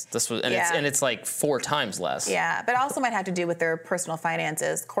less. It's like 4 times less. Yeah, but also might have to do with their personal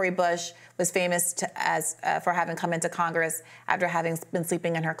finances. Cori Bush was famous for having come into Congress after having been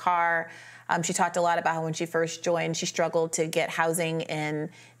sleeping in her car. She talked a lot about how when she first joined, she struggled to get housing in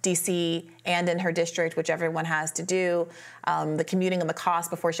D.C. and in her district, which everyone has to do. The commuting and the cost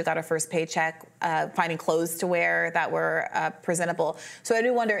before she got her first paycheck, finding clothes to wear that were presentable. So I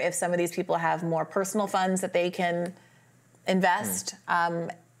do wonder if some of these people have more personal funds that they can invest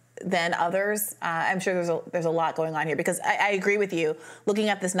than others. I'm sure there's a lot going on here, because I agree with you. Looking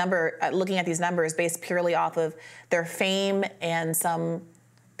at these numbers based purely off of their fame and some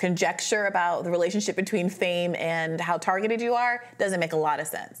conjecture about the relationship between fame and how targeted you are doesn't make a lot of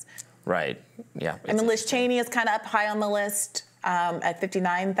sense. Right. Yeah. I mean, Liz Cheney is kind of up high on the list at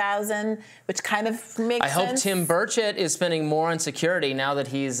 59,000, which kind of makes sense. I hope Tim Burchett is spending more on security now that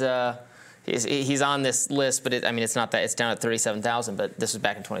he's on this list, but it's not that. It's down at 37,000, but this was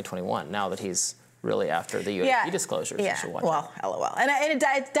back in 2021. Now that he's really after the UAP disclosures. Yeah. Well, LOL. And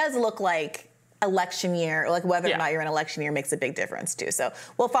it does look like election year, like whether or not you're in election year makes a big difference too. So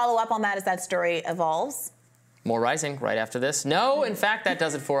we'll follow up on that as that story evolves. More Rising right after this. No, in fact, that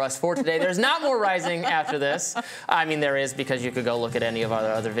does it for us for today. There's not more Rising after this. I mean, there is, because you could go look at any of our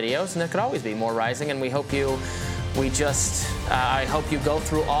other videos, and there could always be more Rising. And I hope you go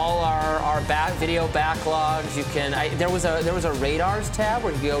through all our video backlogs. You can. There was a radars tab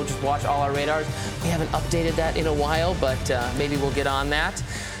where you go just watch all our radars. We haven't updated that in a while, but maybe we'll get on that.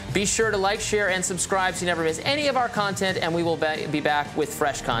 Be sure to like, share, and subscribe so you never miss any of our content, and we will be back with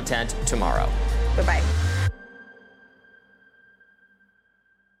fresh content tomorrow. Bye-bye.